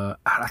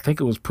I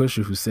think it was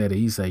Pusha who said it.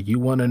 He said, "You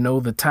want to know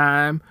the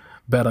time?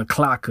 Better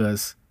clock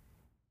us.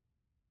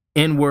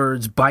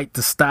 N-words bite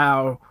the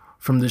style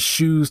from the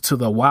shoes to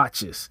the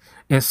watches."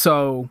 And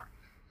so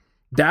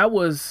that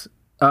was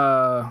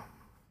a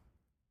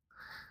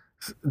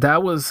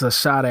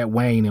shot at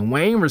Wayne. And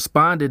Wayne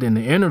responded in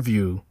the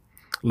interview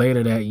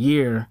later that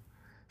year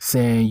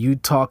saying, "You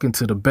talking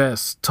to the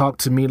best. Talk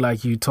to me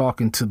like you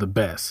talking to the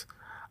best.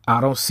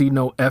 I don't see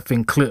no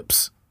effing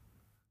Clips.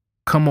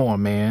 Come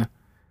on, man."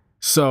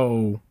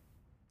 So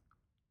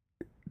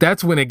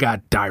that's when it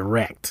got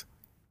direct.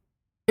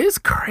 It's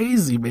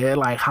crazy, man,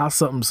 like how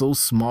something so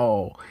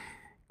small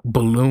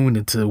ballooned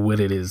into what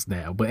it is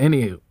now. But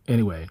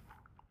anyway,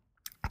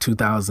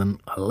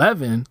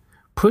 2011,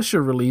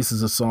 Pusha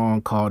releases a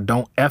song called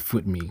 "Don't F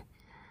With Me."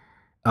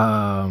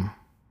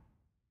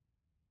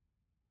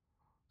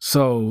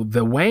 So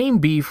the Wayne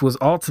beef was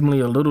ultimately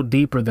a little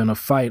deeper than a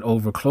fight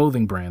over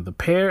clothing brand. The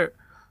pair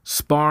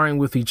sparring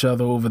with each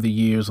other over the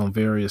years on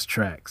various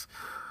tracks.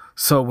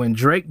 So when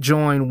Drake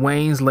joined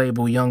Wayne's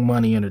label Young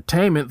Money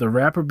Entertainment, the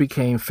rapper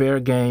became fair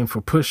game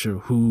for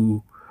Pusha,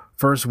 who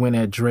first went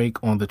at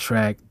Drake on the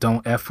track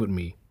 "Don't F With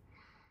Me,"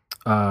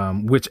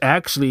 which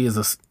actually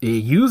it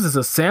uses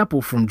a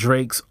sample from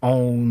Drake's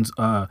own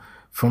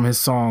from his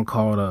song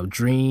called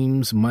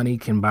 "Dreams Money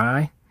Can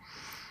Buy."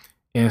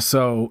 And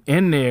so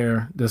in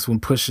there, that's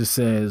when Pusha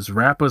says,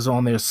 "Rappers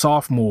on their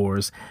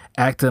sophomores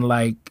acting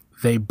like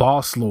they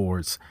boss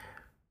lords.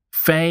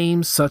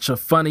 Fame, such a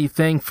funny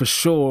thing for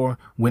sure,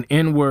 when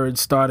N-words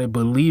started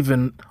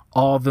believing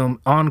all them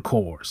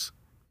encores."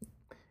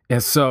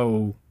 And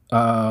so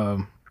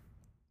that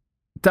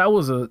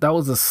was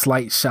a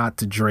slight shot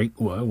to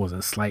Drake. Well, it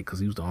wasn't slight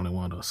because he was the only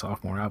one to a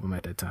sophomore album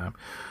at that time.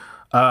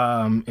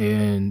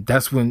 And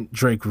that's when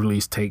Drake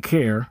released "Take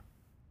Care."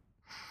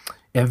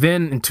 And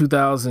then in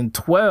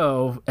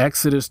 2012,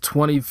 Exodus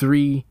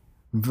 23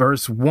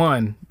 verse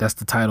 1, that's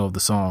the title of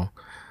the song.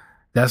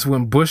 That's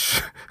when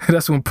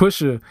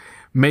Pusha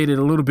made it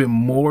a little bit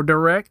more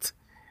direct,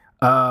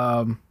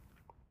 talking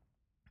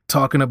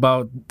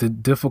about the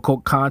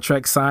difficult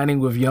contract signing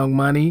with Young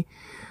Money,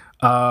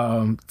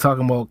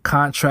 talking about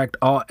contract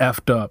all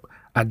effed up.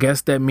 I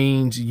guess that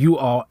means you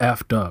all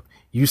effed up.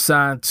 You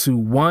signed to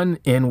one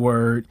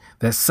N-word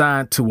that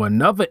signed to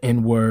another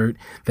N-word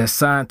that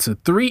signed to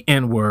 3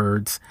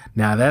 N-words.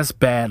 Now that's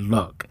bad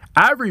luck.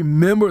 I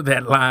remember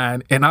that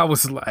line and I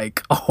was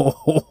like,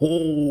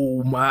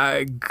 oh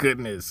my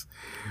goodness.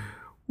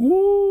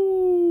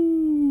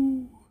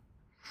 Woo.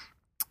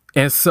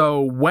 And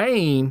so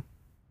Wayne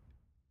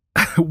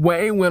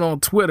went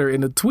on Twitter,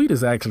 and the tweet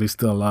is actually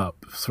still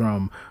up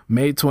from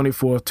May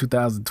 24th,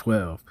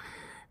 2012.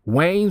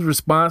 Wayne's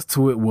response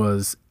to it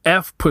was,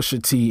 "F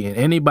Pusha T and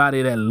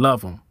anybody that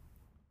love him."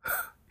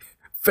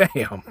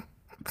 Fam.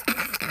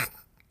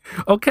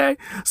 Okay,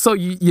 so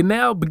you're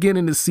now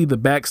beginning to see the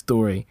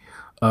backstory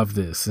of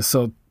this. And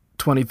so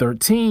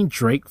 2013,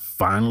 Drake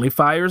finally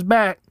fires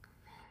back.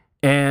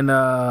 And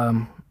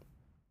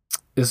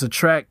it's a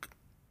track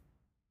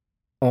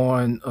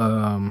on,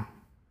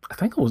 I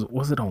think it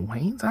was it on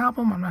Wayne's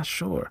album? I'm not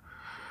sure.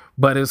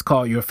 But it's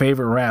called "Your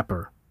Favorite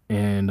Rapper."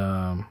 And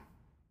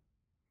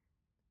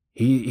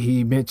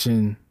he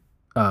mentioned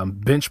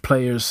bench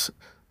players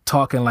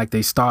talking like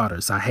they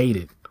starters. I hate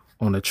it.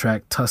 On the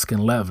track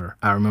 "Tuscan Lever."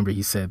 I remember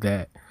he said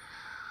that.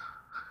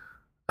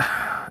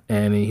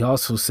 And he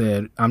also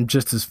said, "I'm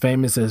just as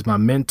famous as my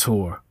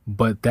mentor,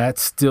 but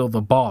that's still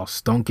the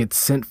boss. Don't get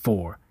sent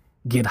for.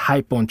 Get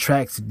hype on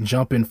tracks and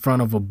jump in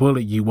front of a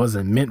bullet you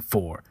wasn't meant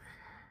for."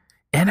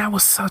 And that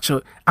was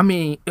it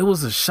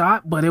was a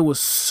shot, but it was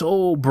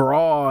so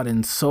broad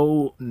and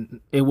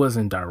it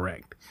wasn't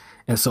direct.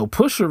 And so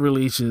Pusha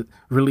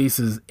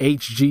releases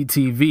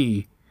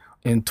HGTV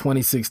in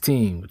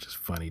 2016, which is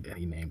funny that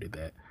he named it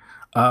that.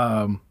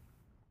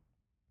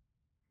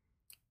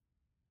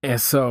 And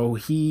so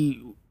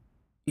he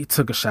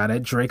took a shot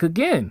at Drake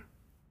again.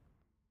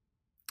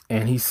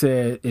 And he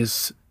said,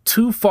 "It's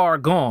too far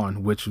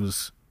gone," which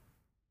was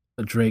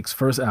Drake's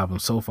first album,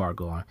 "So Far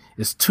Gone.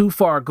 "It's too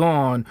far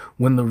gone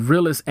when the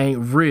realest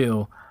ain't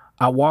real.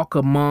 I walk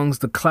amongst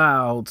the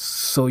clouds,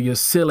 so your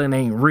ceiling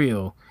ain't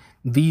real.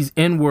 These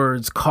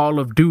N-words Call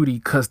of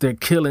Duty 'cause their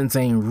killings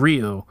ain't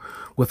real.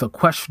 With a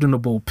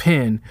questionable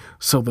pen,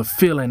 so the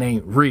feeling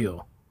ain't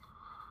real."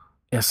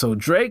 And so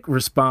Drake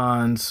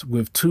responds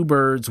with "Two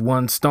birds,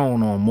 one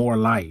stone" on "More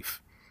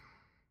Life."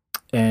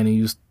 and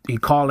he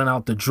calling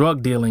out the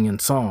drug dealing in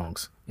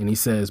songs. And he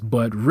says,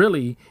 but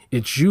really,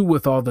 it's you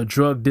with all the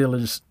drug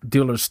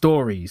dealer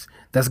stories.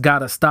 That's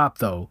gotta stop,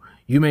 though.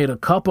 You made a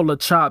couple of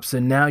chops,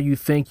 and now you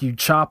think you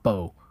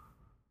Chapo.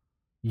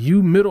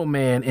 You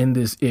middleman in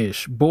this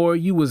ish. Boy,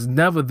 you was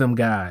never them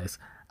guys.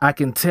 I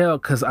can tell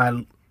because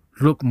I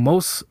look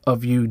most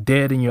of you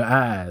dead in your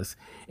eyes.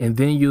 And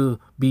then you'll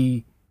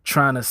be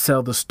trying to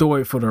sell the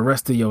story for the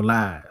rest of your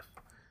life.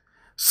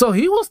 So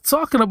he was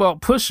talking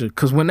about Pusha,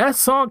 because when that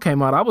song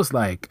came out, I was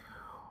like,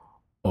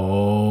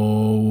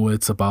 oh,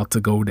 it's about to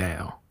go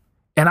down.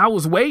 And I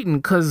was waiting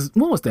because,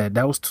 what was that?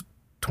 That was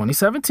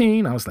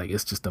 2017. I was like,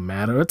 it's just a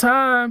matter of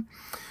time.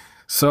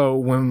 So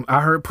when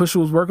I heard Pusha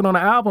was working on the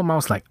album, I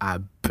was like, I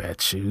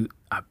bet you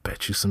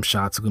some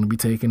shots are going to be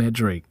taken at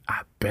Drake.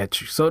 I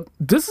bet you. So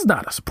this is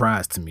not a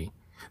surprise to me.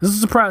 This is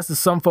a surprise to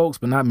some folks,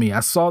 but not me. I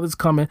saw this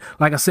coming,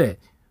 like I said,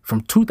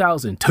 from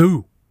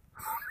 2002.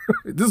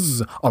 This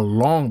is a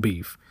long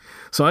beef.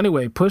 So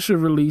anyway,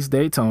 Pusha released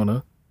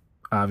Daytona,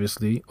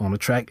 obviously, on the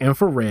track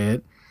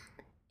Infrared.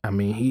 I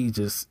mean, he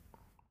just,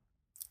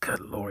 good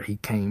Lord, he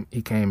came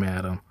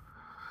at him.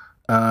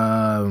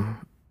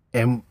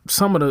 And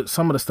some of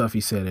the stuff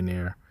he said in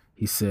there,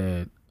 he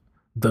said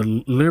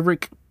the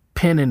lyric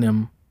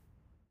penning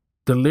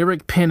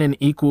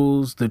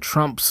equals the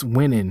Trumps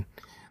winning.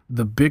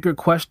 The bigger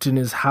question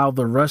is how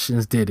the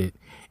Russians did it.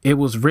 It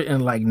was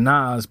written like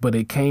Nas, but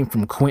it came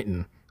from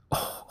Quentin.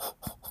 Oh,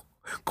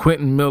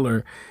 Quentin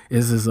Miller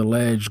is his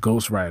alleged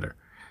ghostwriter.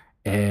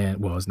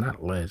 And, well, it's not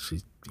alleged.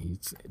 He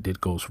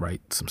did ghostwrite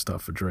some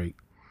stuff for Drake.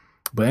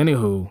 But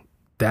anywho,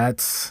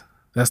 that's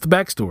the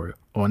backstory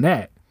on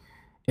that.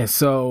 And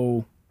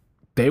so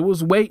they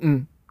was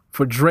waiting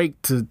for Drake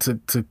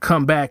to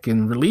come back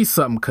and release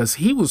something because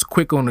he was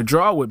quick on the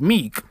draw with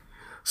Meek.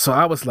 So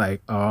I was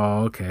like,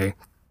 oh, okay.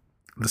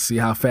 Let's see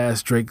how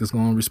fast Drake is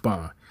going to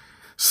respond.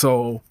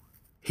 So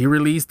he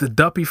released the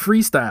Duppy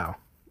Freestyle.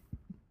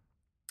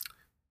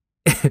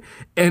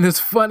 And it's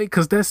funny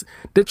because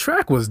the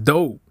track was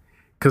dope.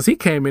 Because he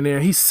came in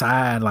there, he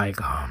sighed like,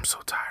 oh, I'm so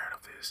tired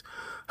of this.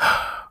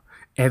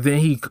 And then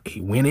he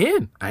went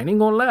in. I ain't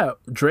gonna lie.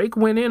 Drake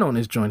went in on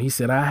this joint. He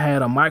said, I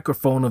had a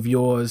microphone of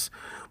yours,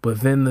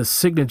 but then the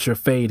signature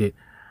faded.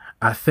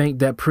 I think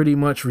that pretty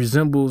much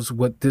resembles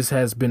what this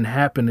has been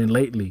happening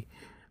lately.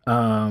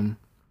 And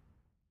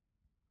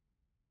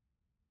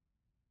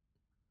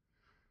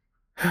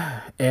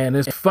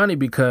it's funny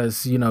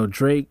because,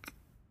 Drake,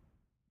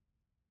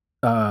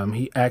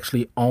 he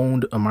actually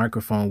owned a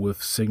microphone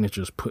with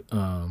signatures,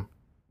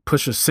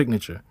 Pusha's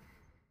signature.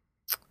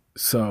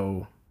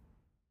 So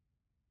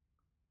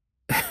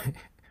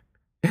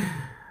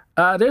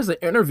there's an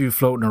interview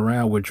floating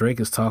around where Drake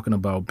is talking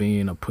about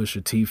being a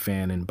Pusha T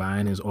fan and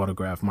buying his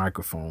autographed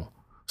microphone.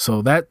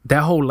 So that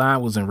whole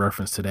line was in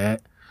reference to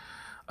that.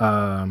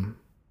 And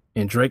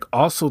Drake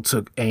also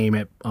took aim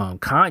at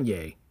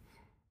Kanye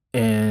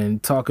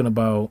and talking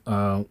about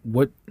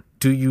what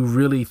do you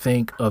really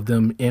think of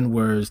them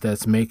N-words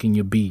that's making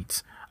your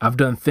beats? I've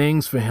done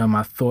things for him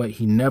I thought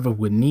he never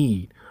would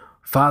need.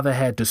 Father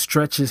had to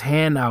stretch his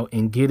hand out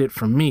and get it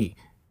from me.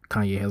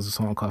 Kanye has a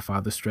song called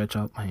Father Stretch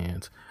Out My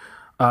Hands,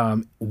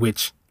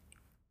 which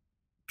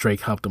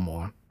Drake helped him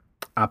on.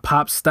 I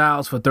popped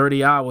styles for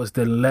 30 hours,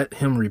 then let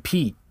him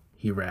repeat,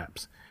 he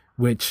raps,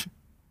 which,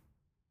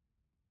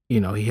 he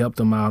helped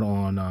him out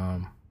on,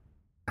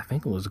 I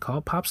think it was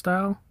called Pop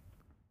Style.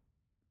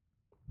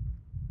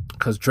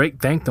 Because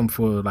Drake thanked him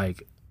for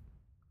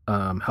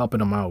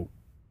helping him out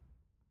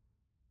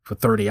for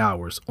 30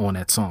 hours on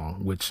that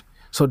song,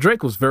 so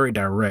Drake was very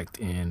direct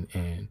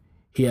and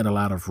he had a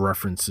lot of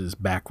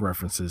back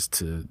references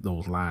to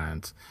those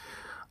lines.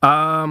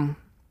 Then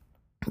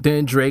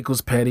Drake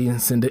was petty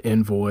and sent an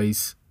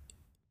invoice.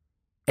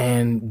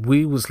 And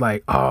we was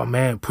like, oh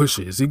man,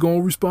 Pusha, is he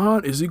gonna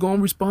respond?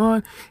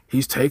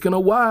 He's taking a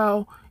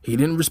while. He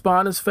didn't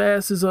respond as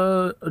fast as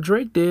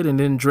Drake did. And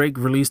then Drake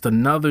released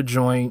another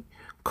joint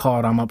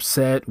called I'm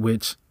Upset,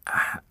 which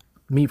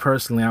me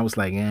personally, I was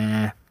like,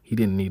 he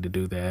didn't need to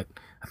do that.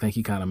 I think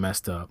he kind of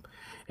messed up.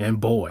 And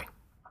boy,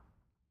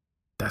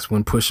 that's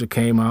when Pusha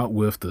came out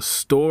with the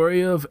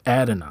story of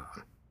Adidon.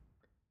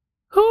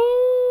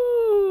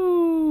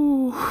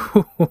 Ooh.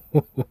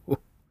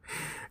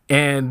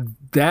 And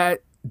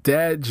that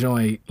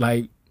joint,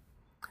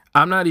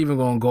 I'm not even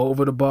gonna go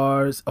over the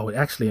bars. Oh,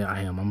 actually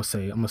I am. I'm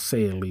gonna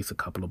say at least a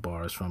couple of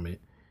bars from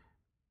it.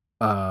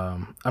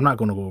 I'm not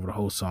gonna go over the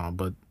whole song,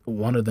 but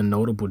one of the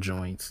notable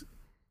joints,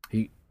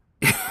 he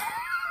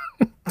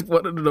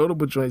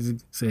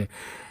said,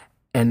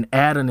 and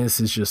Adonis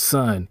is your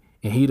son,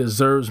 and he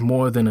deserves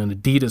more than an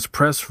Adidas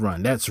press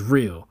run. That's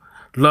real.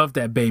 Love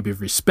that baby.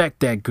 Respect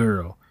that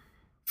girl.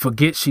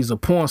 Forget she's a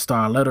porn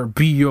star. Let her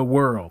be your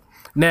world.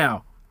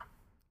 Now,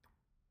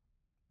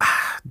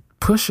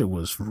 Pusha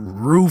was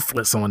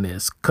ruthless on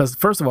this because,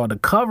 first of all, the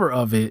cover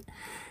of it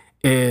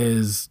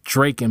is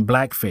Drake in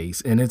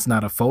blackface, and it's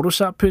not a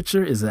Photoshop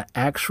picture. It's an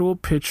actual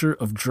picture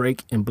of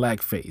Drake in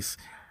blackface.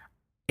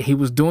 He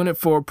was doing it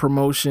for a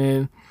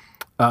promotion.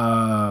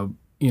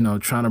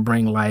 trying to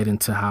bring light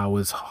into how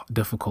it's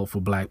difficult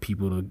for black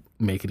people to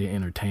make it in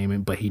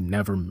entertainment, but he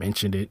never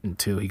mentioned it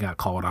until he got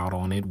called out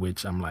on it,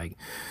 which I'm like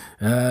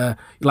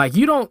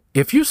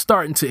if you're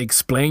starting to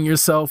explain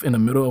yourself in the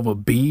middle of a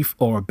beef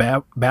or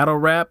a battle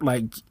rap,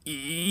 like,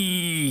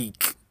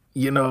 eek,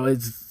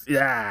 it's,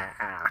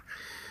 yeah.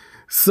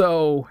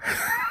 So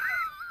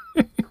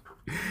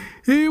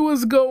he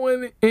was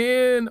going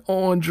in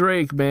on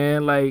Drake,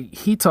 man. Like,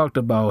 he talked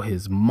about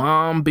his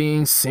mom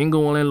being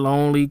single and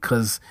lonely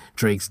because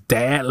Drake's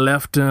dad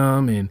left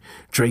him, and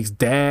Drake's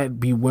dad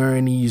be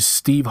wearing these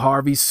Steve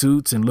Harvey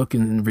suits and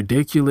looking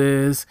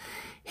ridiculous.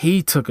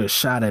 He took a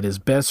shot at his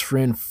best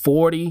friend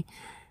 40,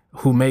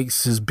 who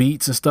makes his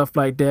beats and stuff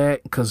like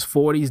that, because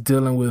 40's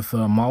dealing with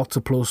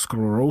multiple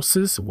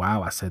sclerosis.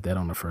 Wow, I said that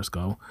on the first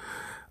go.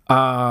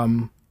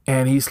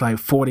 And he's like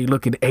 40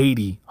 looking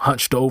 80,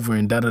 hunched over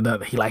and da-da-da.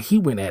 He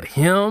went at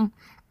him.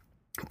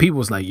 People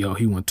was like, yo,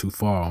 he went too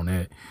far on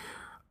that.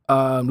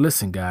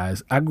 Listen,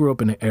 guys, I grew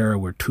up in an era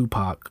where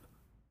Tupac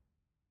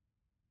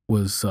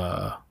was,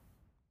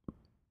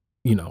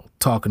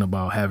 talking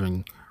about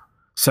having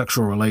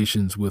sexual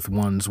relations with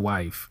one's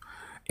wife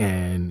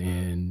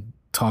and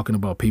talking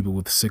about people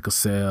with sickle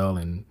cell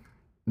and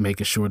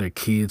making sure their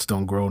kids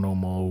don't grow no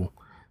more,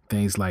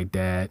 things like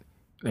that.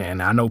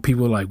 And I know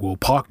people are like, well,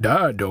 Pac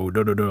died though,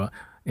 da-da-da.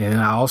 And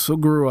I also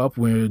grew up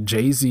where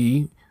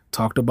Jay-Z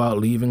talked about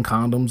leaving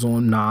condoms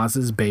on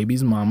Nas's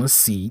baby's mama's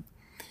seat.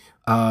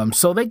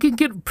 So they can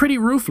get pretty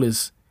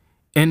ruthless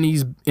in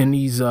these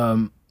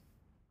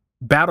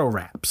battle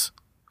raps.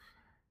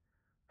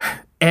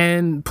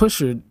 And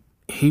Pusha,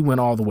 he went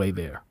all the way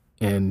there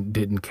and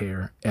didn't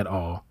care at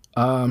all.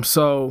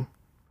 The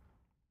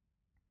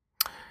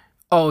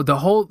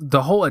whole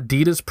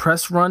Adidas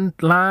press run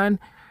line,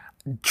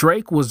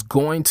 Drake was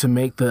going to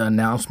make the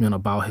announcement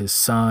about his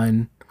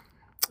son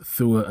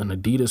through an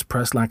Adidas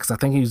press line, because I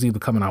think he was either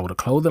coming out with a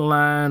clothing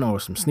line or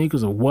some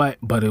sneakers or what,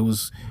 but it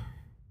was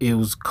going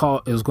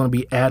to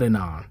be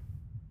Adidon,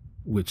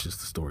 which is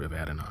the story of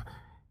Adidon.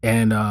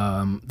 And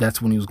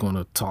that's when he was going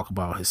to talk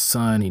about his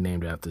son. He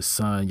named it after his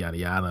son, yada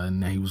yada,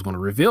 and he was going to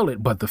reveal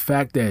it. But the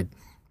fact that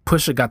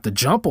Pusha got the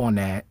jump on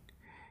that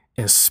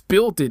and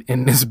spilled it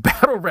in this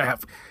battle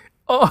rap,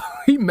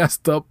 he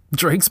messed up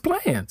Drake's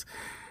plans.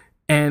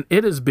 And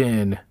it has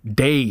been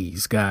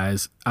days,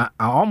 guys. I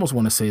almost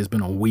want to say it's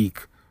been a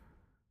week,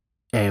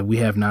 and we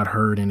have not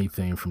heard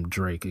anything from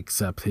Drake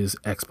except his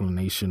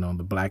explanation on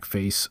the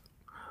blackface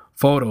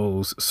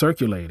photos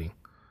circulating.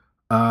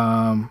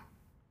 And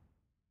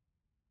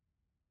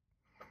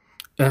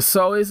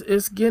so I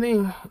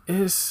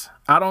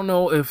don't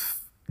know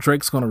if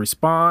Drake's going to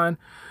respond.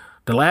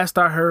 The last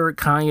I heard,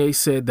 Kanye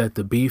said that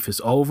the beef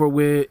is over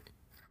with.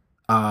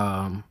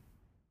 I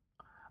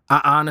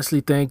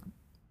honestly think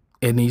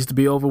it needs to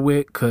be over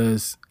with,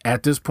 because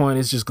at this point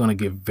it's just going to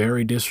get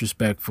very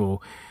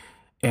disrespectful,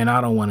 and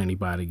I don't want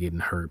anybody getting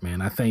hurt,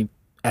 man. I think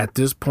at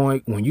this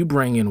point, when you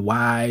bring in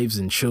wives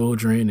and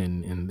children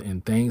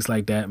and things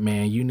like that,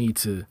 man,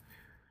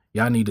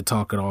 y'all need to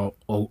talk it all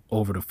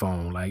over the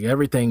phone. Like,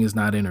 everything is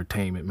not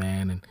entertainment,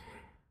 man. And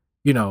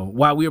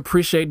while we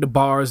appreciate the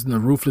bars and the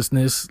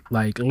ruthlessness,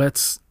 like,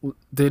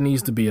 there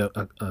needs to be a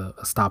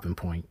stopping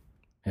point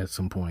at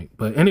some point.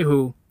 But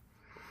anywho,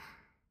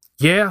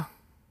 yeah.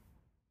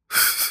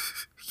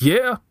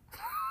 Yeah.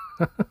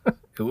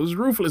 It was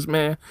ruthless,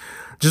 man.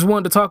 Just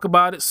wanted to talk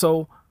about it.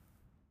 So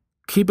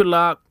keep it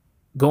locked.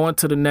 Go on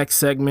to the next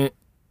segment,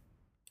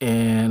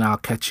 and I'll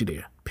catch you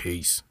there.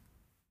 Peace.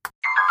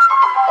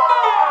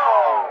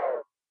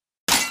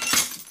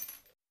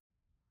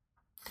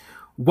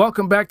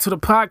 Welcome back to the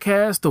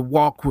podcast, the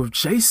Walk with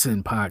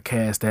Jason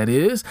podcast, that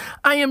is.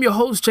 I am your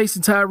host,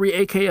 Jason Tyree,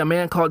 aka A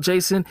Man Called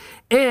Jason.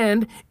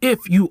 And if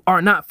you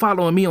are not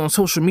following me on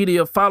social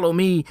media, follow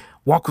me,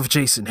 Walk with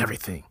Jason,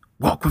 everything.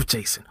 Walk with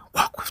Jason,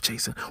 Walk with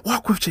Jason,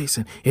 Walk with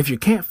Jason. If you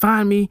can't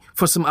find me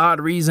for some odd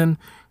reason,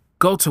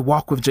 go to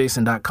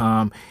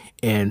walkwithjason.com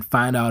and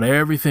find out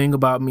everything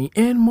about me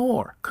and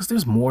more, because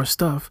there's more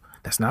stuff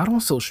that's not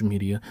on social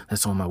media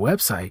that's on my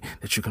website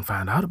that you can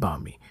find out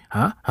about me.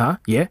 Huh?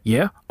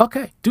 Yeah?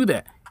 Okay, do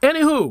that.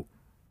 Anywho,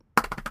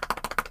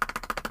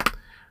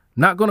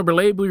 not going to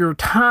belabor your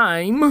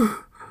time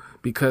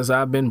because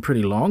I've been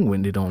pretty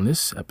long-winded on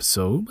this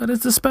episode, but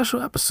it's a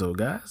special episode,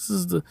 guys. This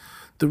is the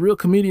Real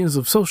Comedians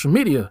of Social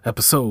Media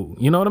episode.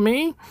 You know what I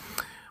mean?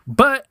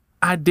 But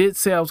I did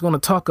say I was going to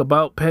talk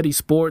about petty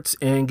sports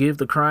and give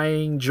the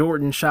Crying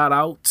Jordan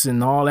shout-outs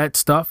and all that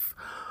stuff.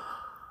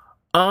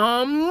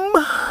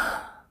 Let's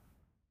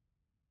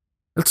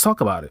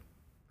talk about it.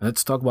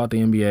 Let's talk about the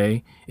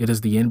NBA. It is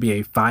the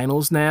NBA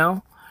Finals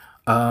now.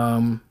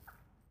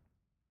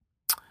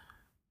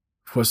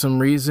 For some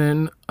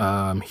reason,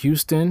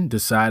 Houston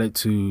decided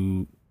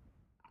to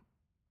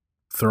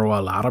throw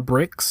a lot of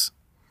bricks.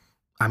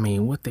 I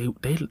mean, what they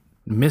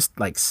missed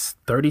like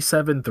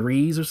 37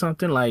 threes or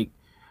something. Like,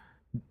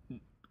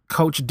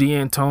 Coach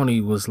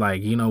D'Antoni was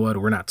like, you know what?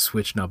 We're not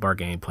switching up our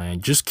game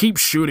plan. Just keep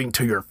shooting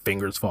till your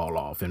fingers fall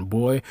off. And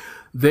boy,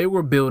 they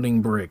were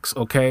building bricks,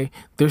 okay?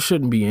 There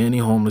shouldn't be any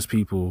homeless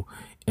people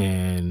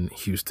in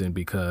Houston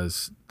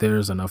because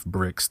there's enough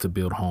bricks to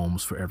build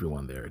homes for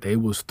everyone there. They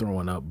was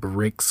throwing up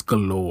bricks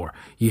galore.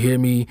 You hear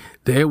me?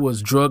 There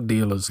was drug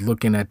dealers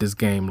looking at this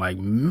game like,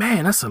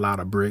 man, that's a lot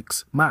of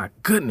bricks. My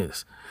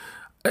goodness.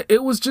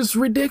 It was just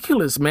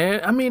ridiculous, man.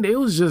 I mean, it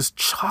was just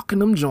chalking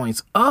them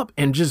joints up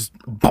and just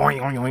boing,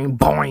 boing,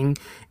 boing.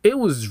 It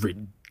was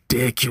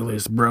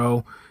ridiculous,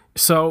 bro.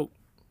 So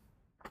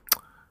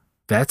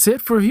that's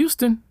it for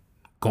Houston.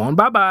 Going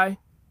bye-bye.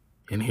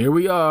 And here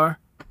we are.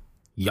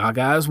 Y'all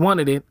guys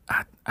wanted it.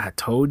 I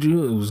told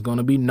you it was going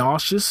to be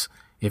nauseous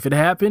if it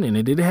happened, and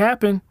it did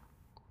happen.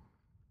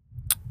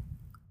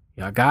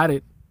 Y'all got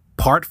it.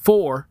 Part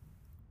 4.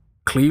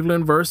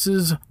 Cleveland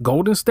versus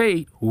Golden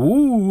State.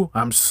 Ooh,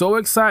 I'm so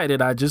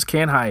excited. I just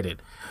can't hide it.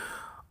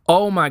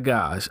 Oh my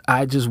gosh.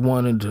 I just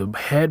wanted to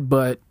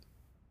headbutt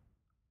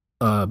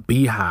a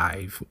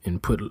beehive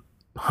and put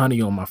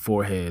honey on my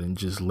forehead and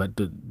just let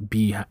the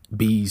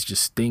bees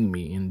just sting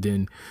me. And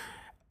then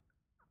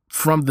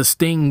from the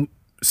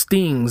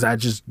stings, I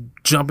just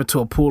jump into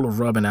a pool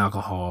of rubbing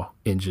alcohol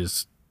and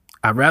just,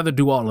 I'd rather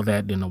do all of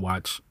that than to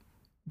watch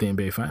the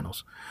NBA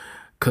Finals.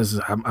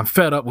 Because I'm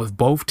fed up with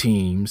both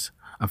teams.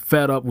 I'm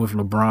fed up with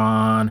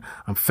LeBron.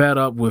 I'm fed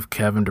up with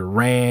Kevin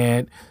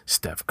Durant,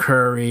 Steph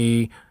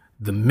Curry,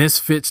 the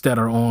misfits that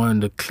are on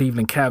the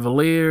Cleveland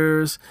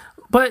Cavaliers.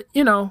 But,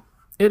 you know,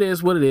 it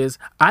is what it is.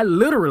 I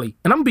literally,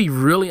 and I'm going to be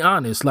really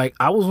honest, like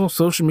I was on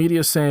social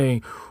media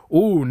saying,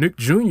 oh, Nick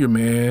Jr.,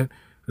 man,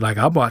 like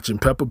I'm watching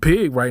Peppa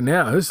Pig right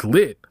now. It's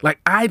lit.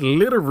 Like I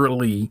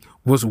literally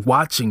was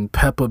watching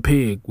Peppa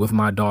Pig with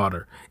my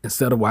daughter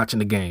instead of watching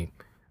the game.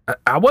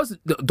 I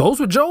wasn't,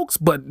 those were jokes,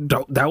 but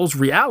that was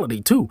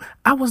reality too.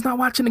 I was not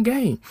watching the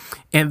game.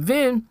 And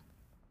then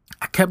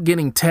I kept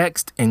getting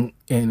texts and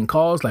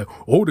calls like,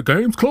 oh, the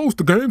game's close,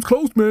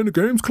 man, the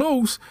game's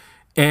close.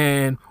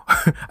 And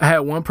I had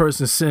one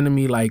person sending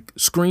me like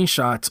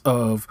screenshots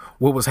of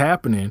what was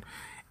happening.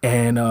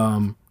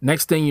 And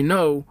next thing you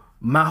know,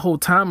 my whole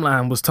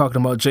timeline was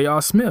talking about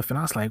J.R. Smith. And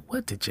I was like,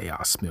 what did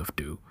J.R. Smith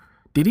do?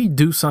 Did he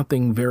do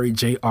something very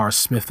J.R.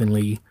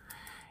 Smithenly?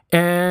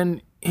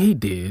 And he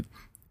did.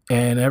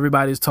 And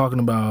everybody's talking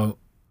about,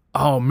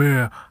 oh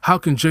man, how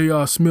can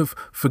J.R. Smith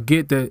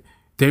forget that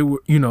they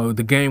were, you know,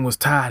 the game was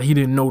tied. He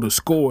didn't know the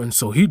score. And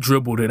so he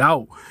dribbled it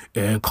out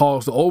and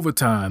caused the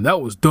overtime.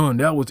 That was done.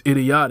 That was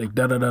idiotic.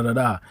 Da, da, da, da,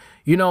 da.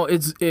 You know,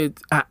 it's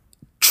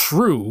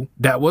true.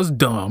 That was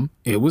dumb.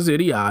 It was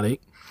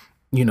idiotic.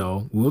 You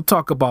know, we'll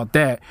talk about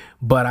that.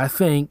 But I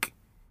think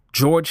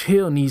George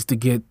Hill needs to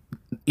get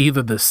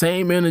either the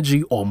same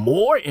energy or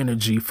more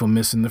energy for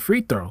missing the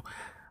free throw.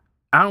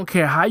 I don't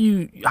care how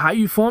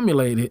you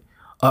formulate it.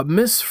 A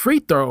missed free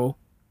throw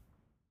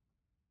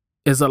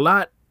is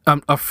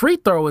a free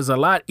throw is a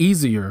lot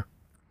easier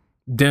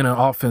than an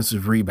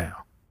offensive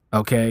rebound.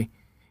 Okay,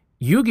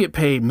 you get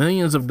paid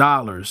millions of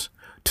dollars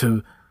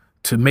to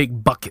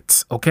make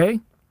buckets. Okay,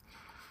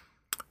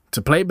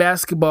 to play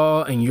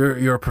basketball, and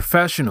you're a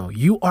professional.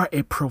 You are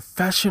a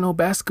professional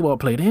basketball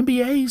player. The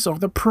NBAs are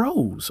the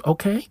pros.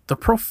 Okay, the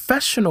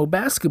professional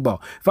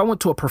basketball. If I went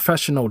to a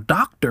professional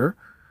doctor,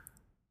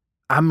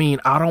 I mean,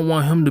 I don't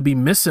want him to be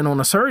missing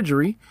on a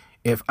surgery.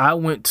 If I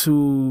went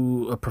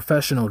to a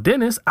professional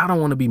dentist, I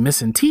don't want to be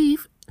missing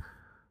teeth,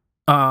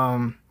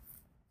 you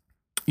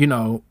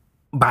know,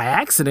 by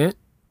accident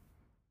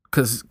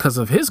because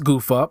of his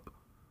goof up.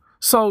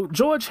 So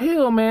George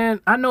Hill,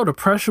 man, I know the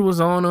pressure was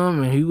on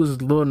him and he was a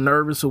little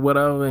nervous or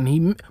whatever,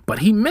 but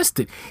he missed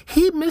it.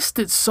 He missed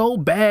it so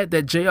bad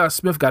that J.R.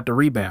 Smith got the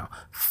rebound.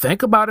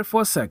 Think about it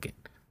for a second.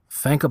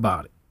 Think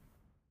about it.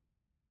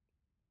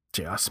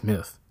 J.R.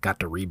 Smith got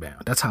the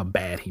rebound. That's how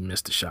bad he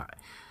missed the shot.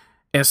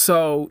 And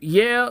so,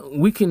 yeah,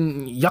 we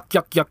can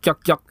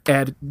yuck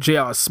at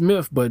J.R.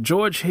 Smith, but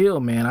George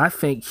Hill, man, I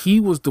think he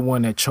was the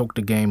one that choked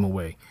the game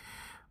away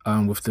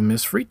with the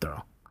missed free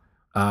throw.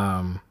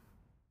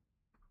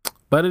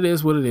 But it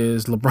is what it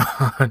is.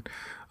 LeBron,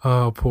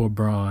 oh, poor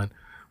Bron.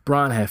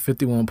 Bron had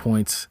 51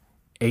 points,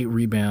 8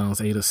 rebounds,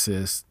 8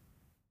 assists,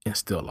 and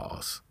still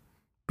lost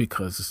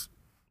because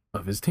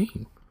of his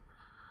team.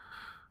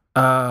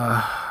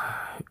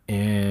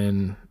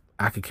 And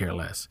I could care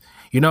less.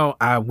 You know,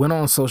 I went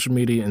on social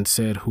media and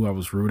said who I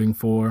was rooting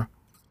for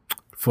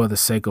the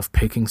sake of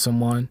picking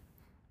someone.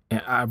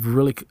 And I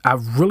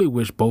really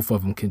wish both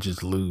of them can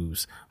just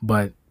lose,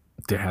 but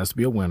there has to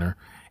be a winner.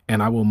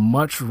 And I will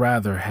much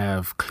rather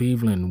have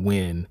Cleveland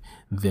win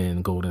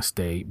than Golden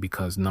State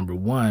because, number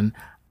one,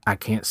 I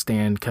can't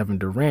stand Kevin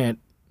Durant.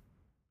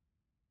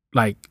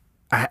 Like,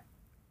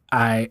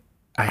 I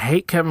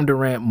hate Kevin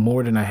Durant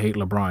more than I hate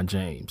LeBron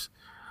James.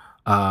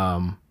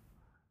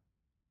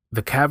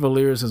 The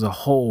Cavaliers as a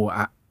whole,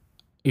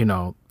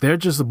 they're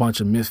just a bunch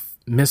of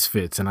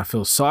misfits, and I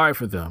feel sorry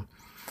for them.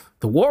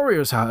 The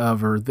Warriors,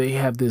 however, they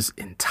have this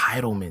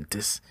entitlement,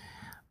 this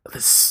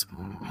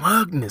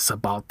smugness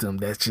about them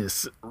that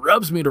just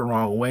rubs me the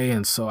wrong way,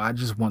 and so I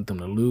just want them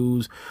to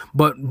lose.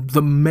 But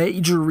the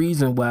major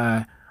reason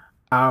why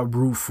I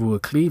root for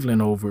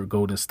Cleveland over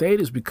Golden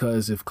State is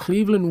because if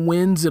Cleveland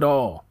wins it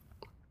all,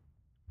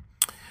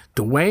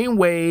 Dwayne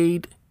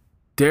Wade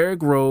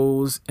Derrick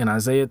Rose and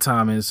Isaiah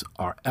Thomas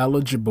are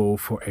eligible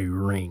for a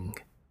ring.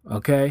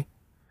 Okay?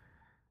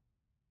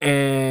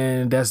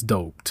 And that's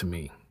dope to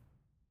me.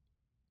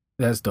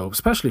 That's dope,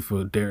 especially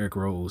for Derrick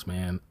Rose,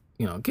 man.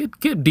 You know,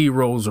 get D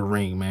Rose a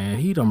ring, man.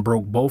 He done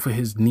broke both of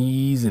his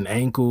knees and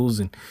ankles,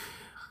 and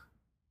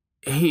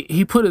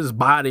he put his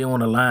body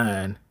on the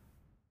line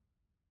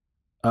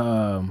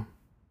for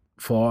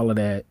all of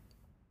that.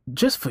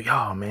 Just for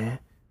y'all, man.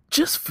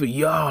 Just for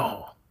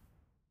y'all.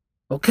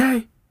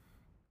 Okay?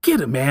 Get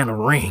a man a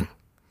ring.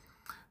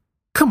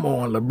 Come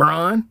on,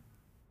 LeBron.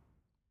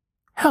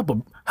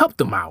 Help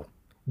them out.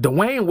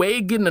 Dwayne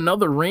Wade getting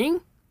another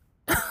ring?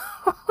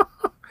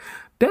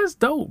 That's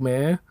dope,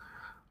 man.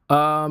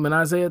 And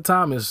Isaiah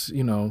Thomas,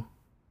 you know,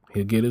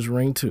 he'll get his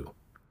ring too.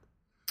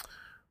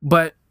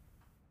 But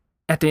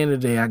at the end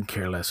of the day, I can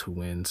care less who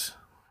wins.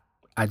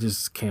 I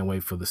just can't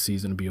wait for the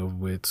season to be over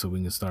with so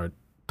we can start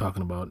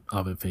talking about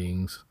other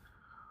things,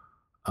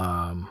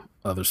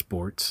 other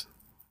sports.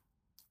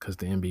 Because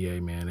the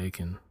NBA, man, they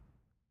can.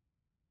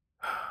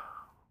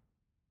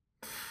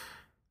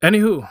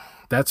 Anywho,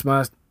 that's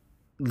my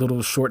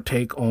little short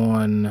take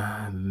on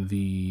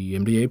the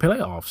NBA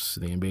playoffs,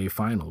 the NBA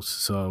finals.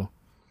 So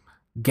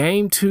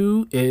game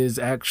 2 is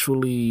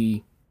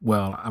actually,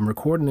 well, I'm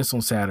recording this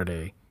on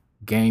Saturday.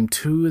 Game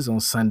 2 is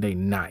on Sunday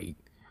night.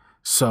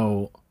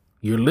 So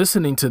you're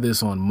listening to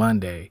this on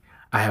Monday.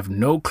 I have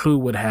no clue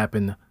what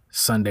happened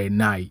Sunday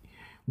night,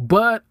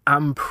 but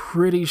I'm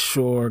pretty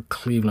sure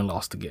Cleveland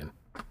lost again.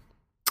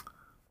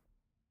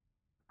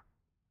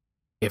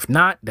 If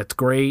not, that's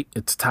great.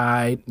 It's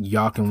tied.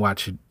 Y'all can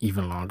watch it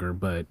even longer,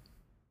 but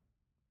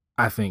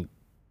I think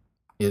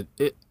it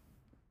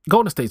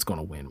Golden State's going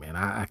to win, man.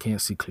 I can't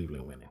see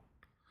Cleveland winning.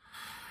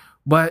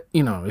 But,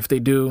 you know, if they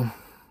do,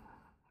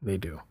 they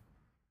do.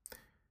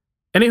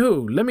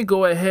 Anywho, let me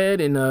go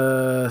ahead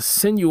and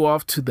send you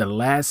off to the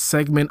last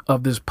segment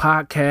of this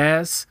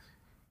podcast.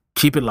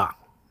 Keep it locked.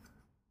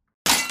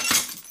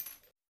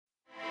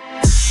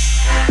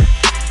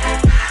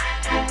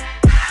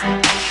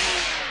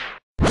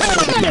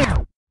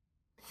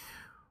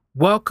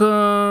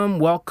 Welcome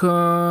to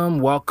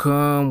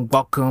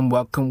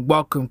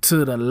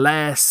the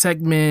last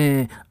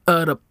segment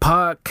of the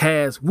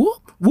podcast.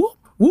 Whoop, whoop,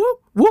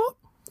 whoop, whoop.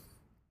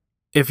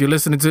 If you're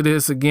listening to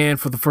this again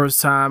for the first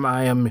time,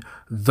 I am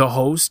the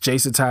host,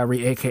 Jason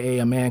Tyree, aka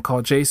A Man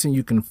Called Jason.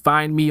 You can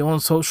find me on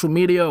social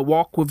media,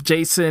 Walk with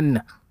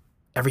Jason,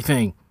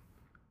 everything.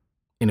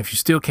 And if you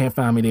still can't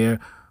find me there,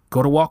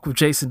 go to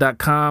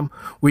walkwithjason.com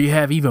where you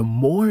have even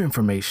more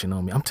information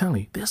on me. I'm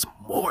telling you, there's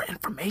more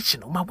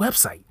information on my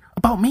website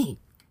about me.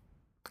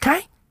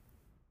 Okay?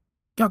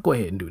 Y'all go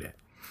ahead and do that.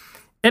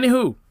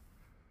 Anywho,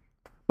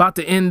 about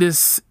to end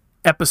this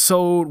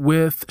episode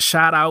with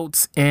shout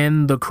outs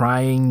and the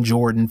crying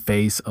Jordan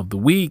face of the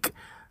week.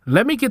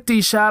 Let me get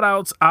these shout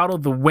outs out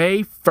of the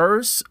way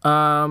first.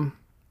 A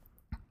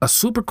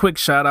super quick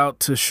shout out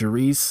to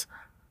Sharice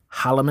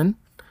Holloman.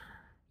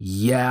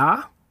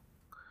 Yeah.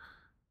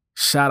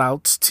 Shout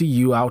outs to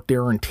you out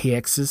there in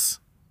Texas.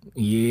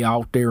 Yeah,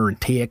 out there in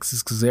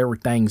Texas, because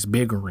everything's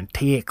bigger in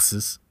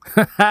Texas.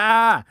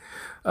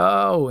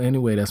 Oh,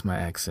 anyway, that's my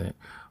accent.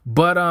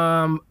 But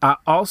I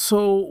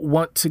also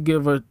want to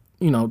give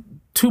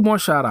two more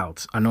shout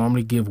outs. I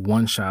normally give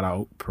one shout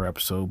out per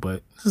episode,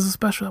 but this is a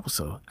special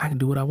episode. I can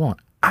do what I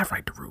want. I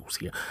write the rules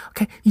here.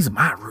 Okay, these are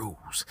my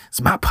rules.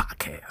 It's my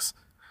podcast.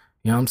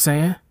 You know what I'm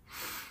saying?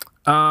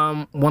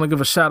 Want to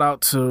give a shout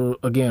out to,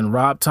 again,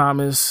 Rob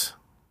Thomas,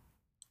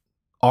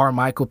 R.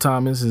 Michael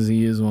Thomas, as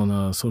he is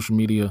on social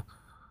media.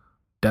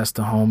 That's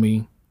the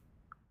homie.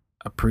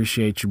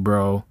 Appreciate you,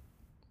 bro.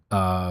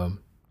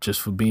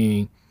 Just for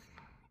being,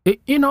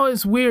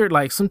 it's weird.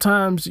 Like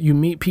sometimes you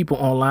meet people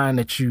online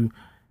that you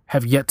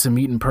have yet to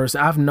meet in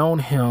person. I've known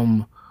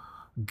him,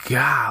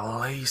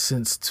 golly,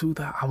 since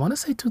 2000. I want to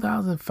say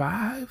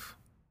 2005.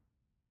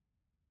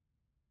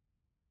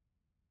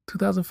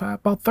 2005,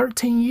 about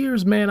 13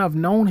 years, man. I've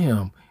known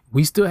him.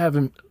 We still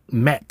haven't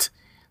met.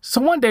 So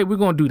one day we're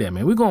gonna do that,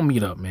 man. We're gonna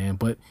meet up, man.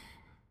 But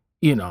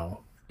you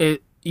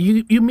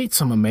meet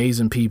some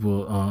amazing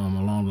people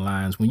along the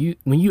lines when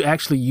you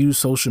actually use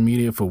social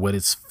media for what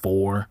it's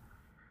for.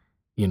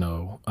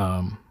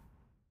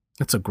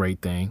 It's a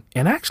great thing.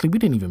 And actually, we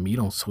didn't even meet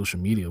on social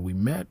media. We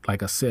met,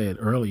 like I said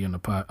earlier in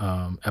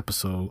the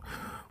episode,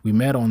 we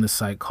met on this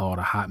site called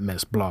A Hot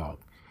Mess Blog.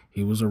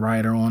 He was a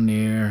writer on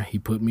there. He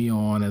put me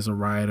on as a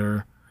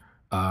writer,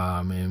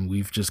 and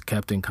we've just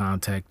kept in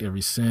contact ever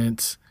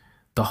since.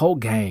 The whole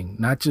gang,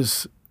 not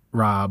just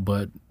Rob,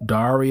 but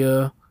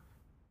Daria,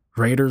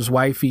 Raider's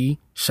wifey,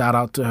 shout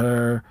out to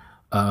her.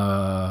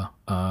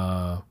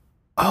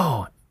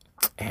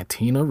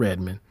 Antina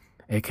Redmond,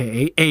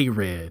 aka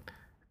A-Red.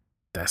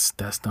 That's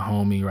the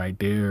homie right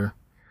there.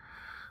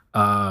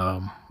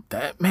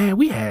 That man,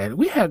 we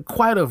had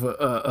quite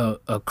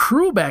a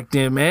crew back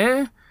then,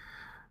 man.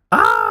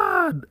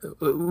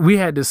 We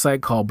had this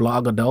site called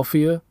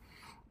Blogadelphia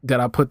that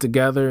I put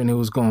together, and it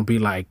was going to be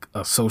like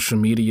a social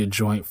media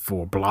joint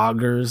for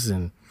bloggers,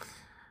 and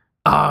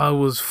Oh, it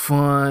was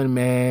fun,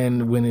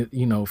 man. When it,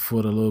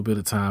 for the little bit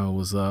of time it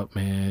was up,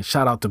 man.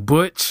 Shout out to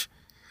Butch.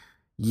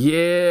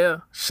 Yeah,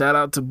 shout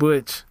out to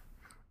Butch.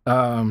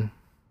 Um,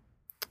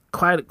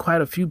 quite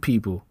a few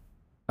people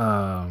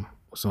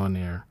was on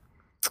there.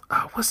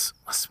 What's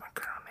my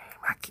girl name?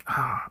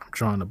 I'm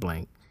drawing a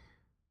blank.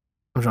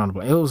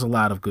 It was a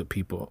lot of good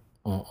people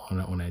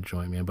on that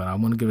joint, man. But I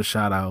want to give a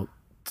shout out.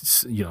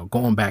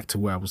 Going back to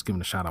where I was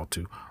giving a shout out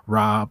to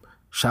Rob.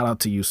 Shout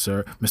out to you,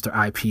 sir, Mr.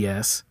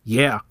 IPS.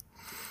 Yeah.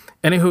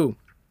 Anywho,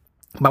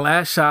 my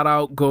last shout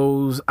out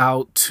goes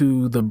out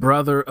to the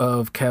brother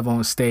of Kev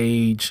on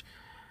Stage,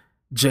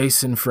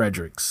 Jason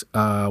Fredericks.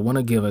 I want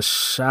to give a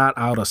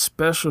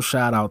special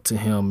shout out to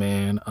him,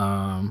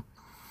 man.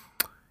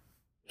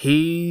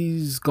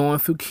 He's going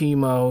through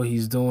chemo.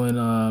 He's doing,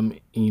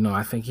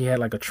 I think he had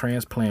like a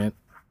transplant,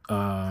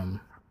 dealing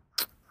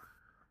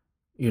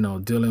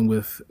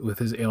with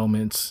his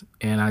ailments.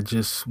 And I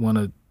just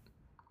want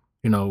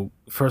to,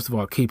 first of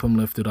all, keep him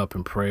lifted up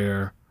in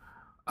prayer.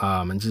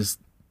 And just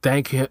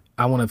thank him.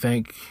 I want to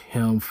thank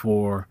him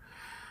for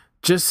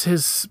just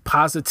his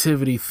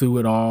positivity through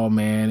it all,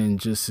 man, and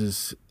just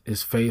his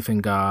faith in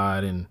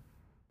God. And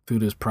through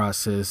this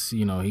process,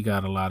 he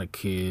got a lot of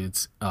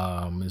kids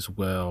as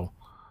well.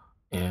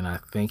 And I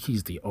think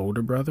he's the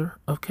older brother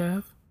of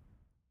Kev.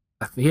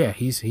 Yeah,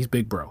 he's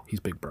big bro. He's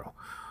big bro.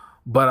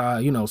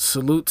 But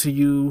salute to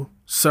you,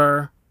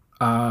 sir.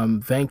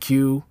 Thank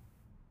you.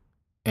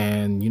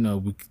 And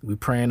we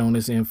praying on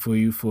this end for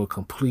you for a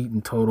complete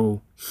and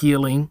total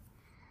healing.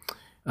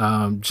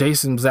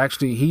 Jason was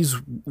actually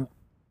the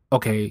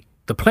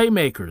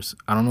Playmakers.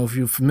 I don't know if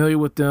you're familiar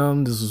with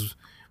them. This was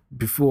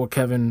before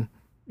Kevin,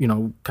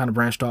 kind of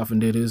branched off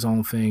and did his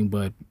own thing.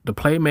 But the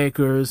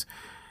Playmakers,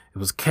 it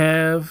was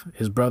Kev,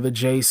 his brother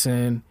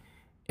Jason,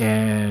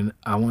 and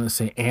I want to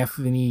say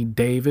Anthony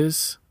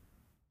Davis.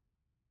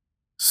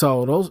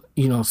 So those,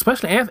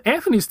 especially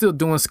Anthony's still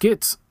doing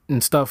skits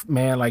and stuff,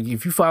 man. Like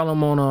if you follow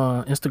him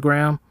on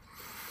Instagram,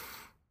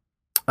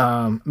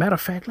 matter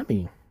of fact, let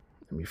me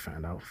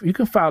find out. You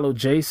can follow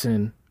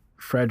Jason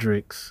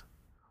Fredericks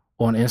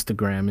on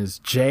Instagram. Is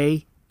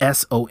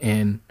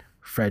JSON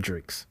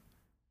Fredericks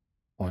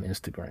on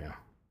Instagram.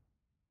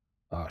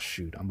 Oh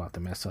shoot, I'm about to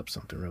mess up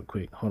something real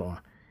quick. Hold on.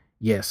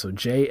 Yeah, so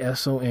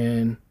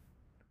JSON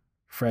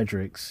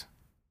Fredericks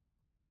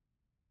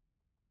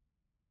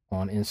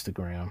on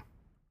Instagram.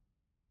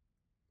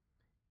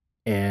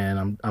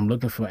 And I'm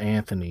looking for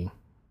Anthony.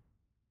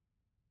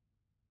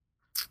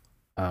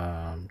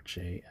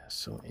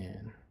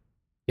 JSON.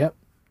 Yep.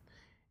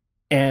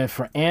 And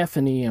for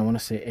Anthony, I want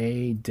to say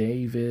A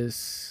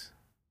Davis.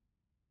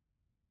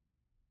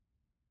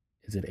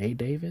 Is it A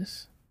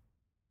Davis?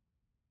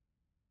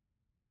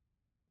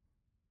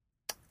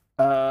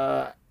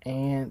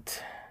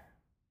 Ant.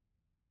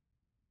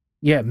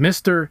 Yeah,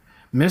 Mr.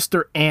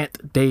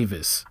 Ant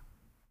Davis.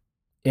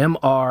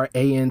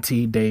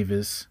 MRANT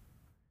Davis.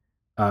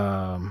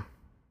 Follow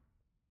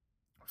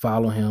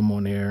him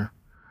on there.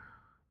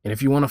 And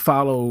if you want to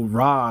follow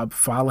Rob,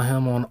 follow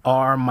him on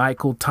R.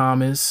 Michael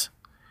Thomas.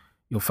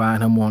 You'll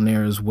find him on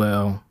there as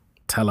well.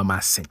 Tell him I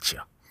sent you.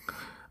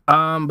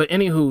 But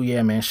anywho,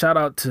 yeah, man, shout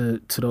out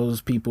to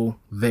those people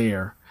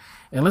there.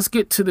 And let's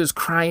get to this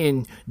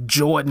crying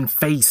Jordan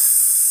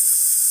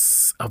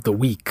face of the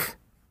week.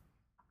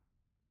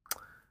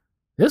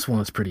 This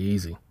one's pretty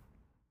easy.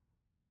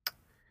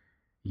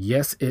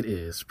 Yes, it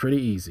is.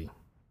 Pretty easy.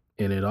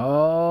 And it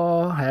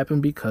all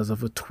happened because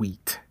of a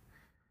tweet.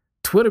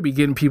 Twitter be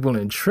getting people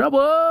in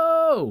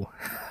trouble.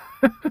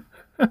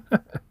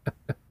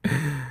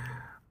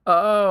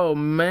 Oh,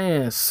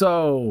 man.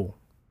 So,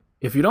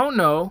 if you don't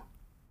know,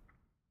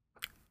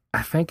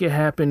 I think it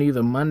happened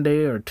either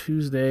Monday or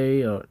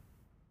Tuesday or...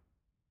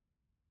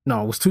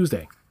 No, it was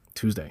Tuesday.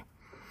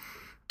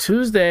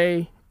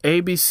 Tuesday,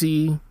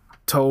 ABC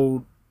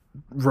told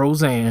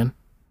Roseanne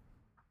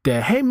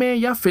that, hey, man,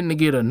 y'all finna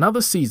get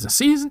another season.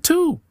 Season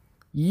 2.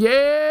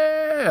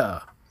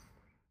 Yeah.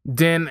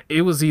 Then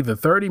it was either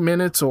 30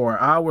 minutes or an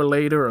hour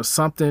later or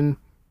something.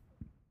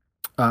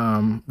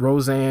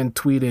 Roseanne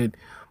tweeted,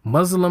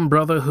 Muslim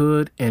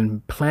Brotherhood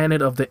and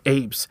Planet of the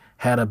Apes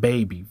had a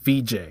baby,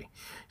 VJ.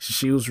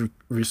 She was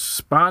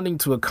responding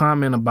to a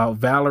comment about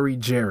Valerie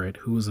Jarrett,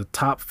 who was a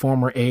top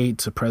former aide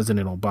to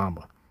President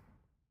Obama.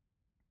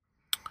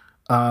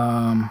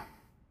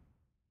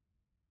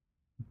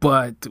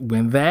 But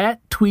when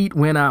that tweet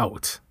went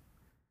out,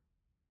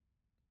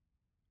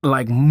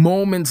 like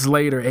moments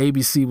later,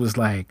 ABC was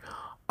like,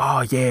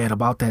 oh yeah,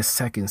 about that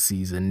second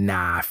season.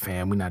 Nah,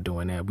 fam, we're not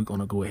doing that. We're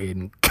going to go ahead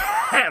and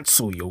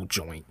cancel your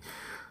joint.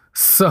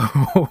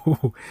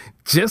 So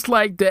just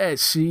like that,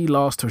 she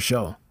lost her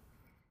show.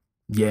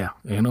 Yeah,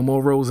 ain't no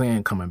more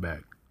Roseanne coming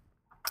back.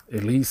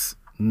 At least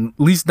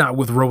not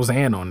with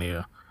Roseanne on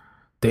there.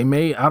 They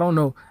may, I don't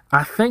know.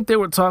 I think they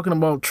were talking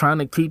about trying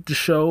to keep the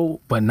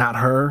show, but not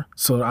her.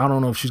 So I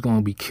don't know if she's going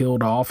to be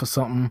killed off or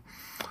something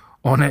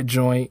on that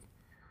joint.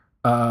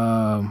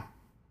 I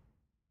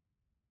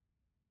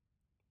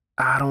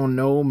don't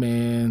know,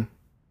 man.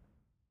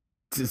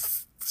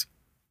 Just,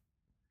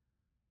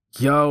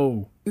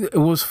 yo,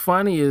 What's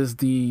funny is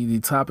the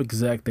top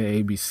exec at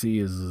ABC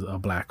is a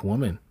black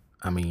woman.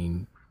 I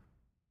mean,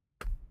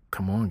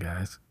 come on,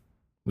 guys.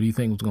 What do you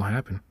think was going to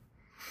happen?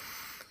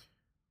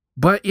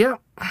 But, yeah,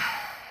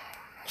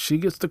 she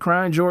gets the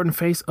crying Jordan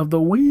face of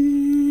the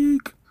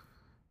week.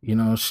 You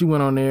know, she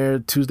went on there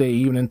Tuesday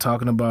evening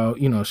talking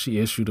about, you know, she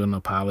issued an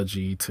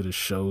apology to the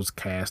show's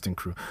cast and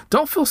crew.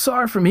 Don't feel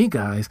sorry for me,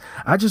 guys.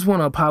 I just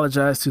want to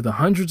apologize to the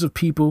hundreds of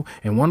people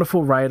and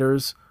wonderful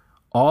writers,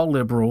 all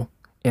liberal,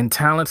 and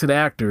talented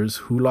actors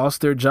who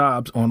lost their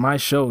jobs on my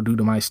show due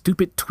to my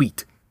stupid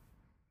tweet.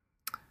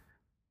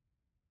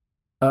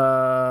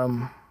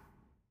 Then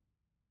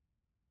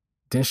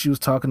she was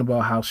talking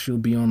about how she'll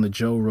be on the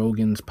Joe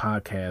Rogan's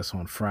podcast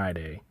on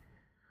Friday.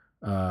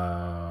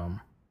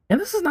 And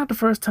this is not the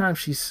first time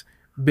she's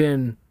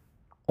been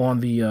on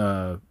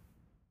the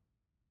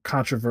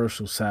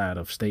controversial side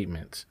of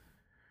statements.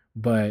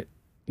 But,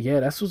 yeah,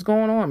 that's what's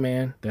going on,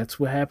 man. That's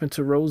what happened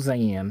to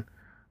Roseanne.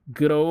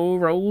 Good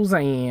old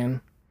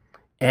Roseanne.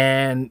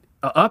 And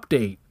an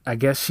update. I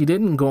guess she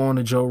didn't go on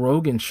the Joe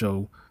Rogan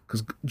show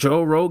because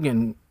Joe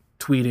Rogan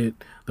tweeted,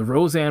 the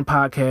Roseanne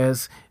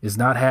podcast is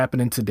not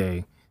happening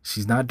today.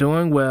 She's not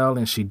doing well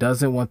and she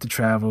doesn't want to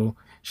travel.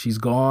 She's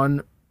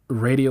gone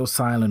radio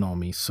silent on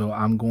me, so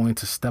I'm going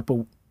to step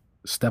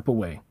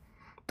away.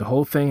 The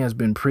whole thing has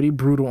been pretty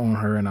brutal on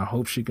her, and I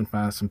hope she can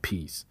find some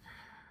peace.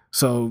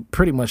 So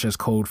pretty much as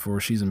code for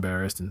she's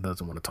embarrassed and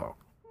doesn't want to talk.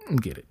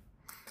 Get it.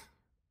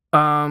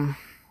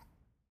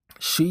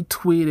 She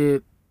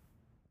tweeted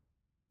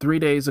 3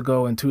 days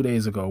ago and 2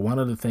 days ago. One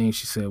of the things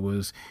she said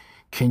was,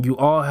 "Can you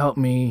all help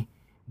me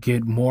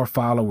get more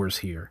followers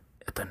here?"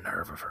 At the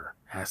nerve of her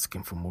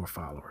asking for more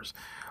followers.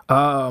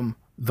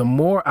 The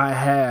more I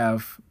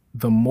have,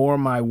 the more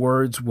my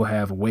words will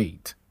have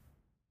weight.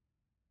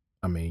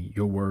 I mean,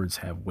 your words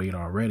have weight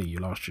already. You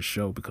lost your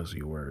show because of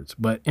your words.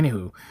 But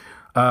anywho,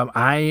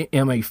 I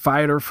am a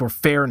fighter for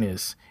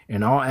fairness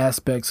in all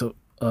aspects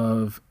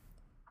of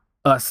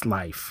us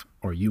life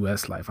or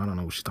U.S. life. I don't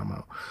know what she's talking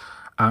about.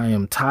 I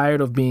am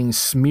tired of being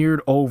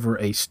smeared over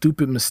a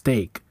stupid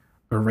mistake,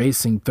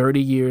 erasing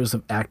 30 years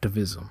of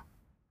activism.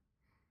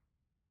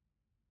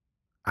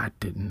 I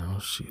didn't know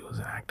she was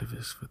an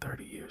activist for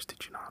 30 years.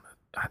 Did you know that?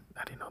 I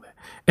didn't know that.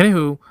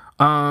 Anywho,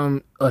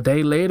 a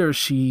day later,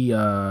 she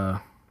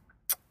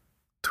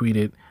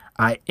tweeted,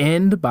 "I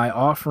end by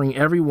offering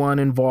everyone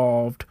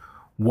involved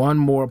one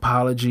more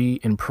apology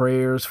and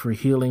prayers for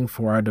healing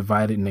for our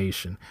divided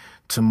nation.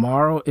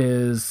 Tomorrow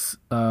is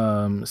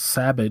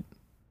Sabbath,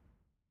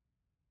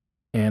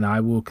 and I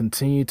will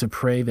continue to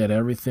pray that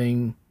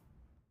everything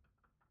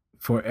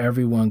for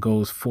everyone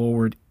goes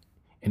forward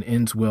and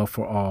ends well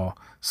for all.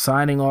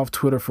 Signing off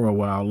Twitter for a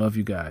while. Love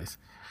you guys."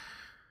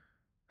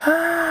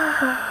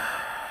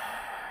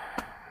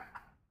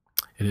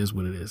 It is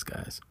what it is,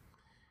 guys.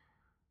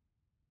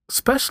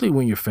 Especially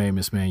when you're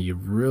famous, man, you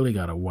really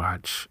got to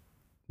watch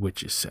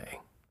what you say.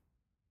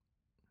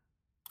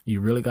 You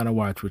really got to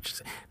watch what you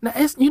say. Now,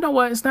 you know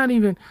what? It's not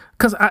even,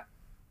 because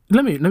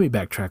let me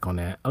backtrack on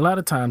that. A lot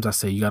of times I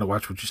say you got to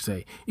watch what you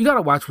say. You got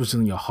to watch what's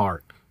in your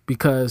heart,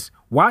 because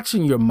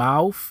watching your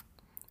mouth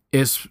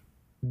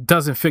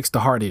doesn't fix the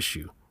heart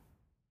issue.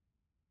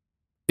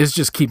 It's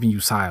just keeping you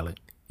silent.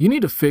 You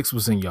need to fix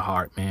what's in your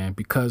heart, man,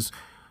 because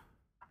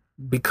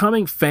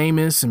becoming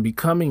famous and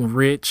becoming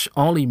rich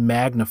only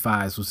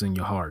magnifies what's in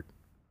your heart.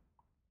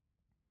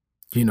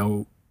 You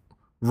know,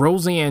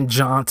 Roseanne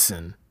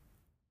Johnson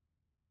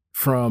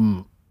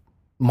from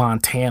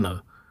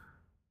Montana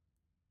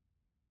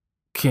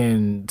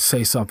can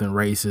say something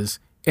racist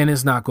and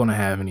it's not going to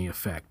have any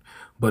effect.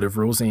 But if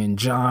Roseanne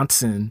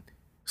Johnson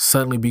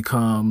suddenly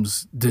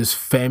becomes this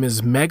famous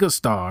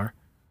megastar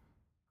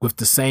with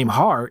the same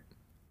heart,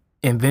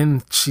 and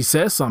then she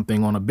says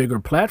something on a bigger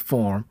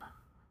platform,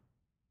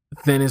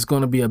 then it's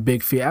going to be a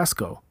big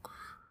fiasco.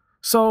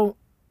 So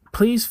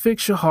please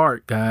fix your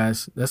heart,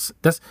 guys. That's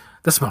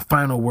my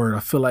final word.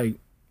 I feel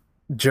like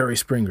Jerry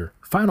Springer.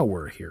 Final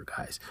word here,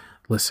 guys.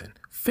 Listen,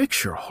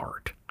 fix your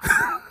heart.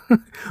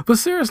 But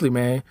seriously,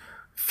 man,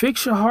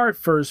 fix your heart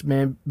first,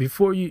 man,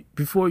 before you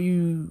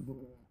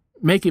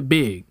make it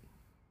big.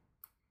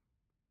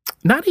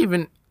 Not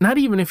even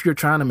if you're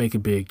trying to make it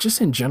big, just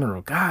in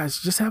general, guys,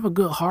 just have a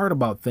good heart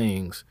about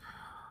things,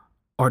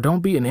 or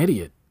don't be an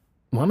idiot.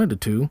 One of the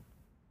two.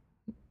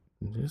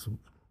 Just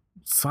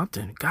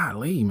something.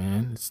 Golly,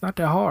 man, it's not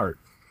that hard.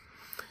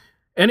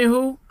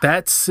 Anywho,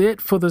 that's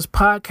it for this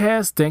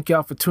podcast. Thank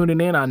y'all for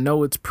tuning in. I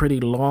know it's pretty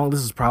long.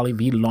 This is probably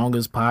the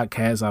longest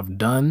podcast I've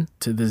done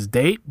to this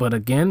date. But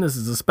again, this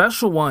is a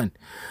special one.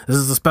 This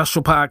is a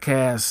special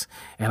podcast.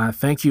 And I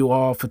thank you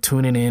all for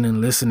tuning in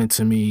and listening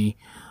to me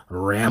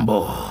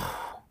ramble.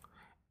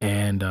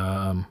 And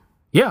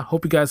yeah,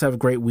 hope you guys have a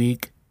great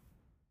week.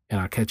 And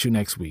I'll catch you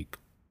next week.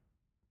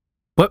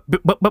 But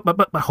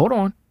hold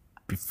on.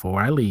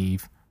 Before I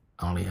leave,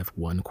 I only have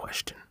one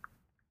question.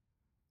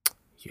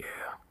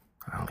 Yeah,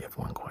 I only have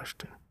one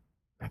question.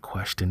 That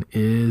question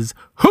is,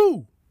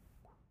 who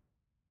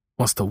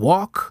wants to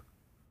walk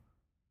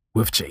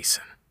with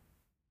Jason?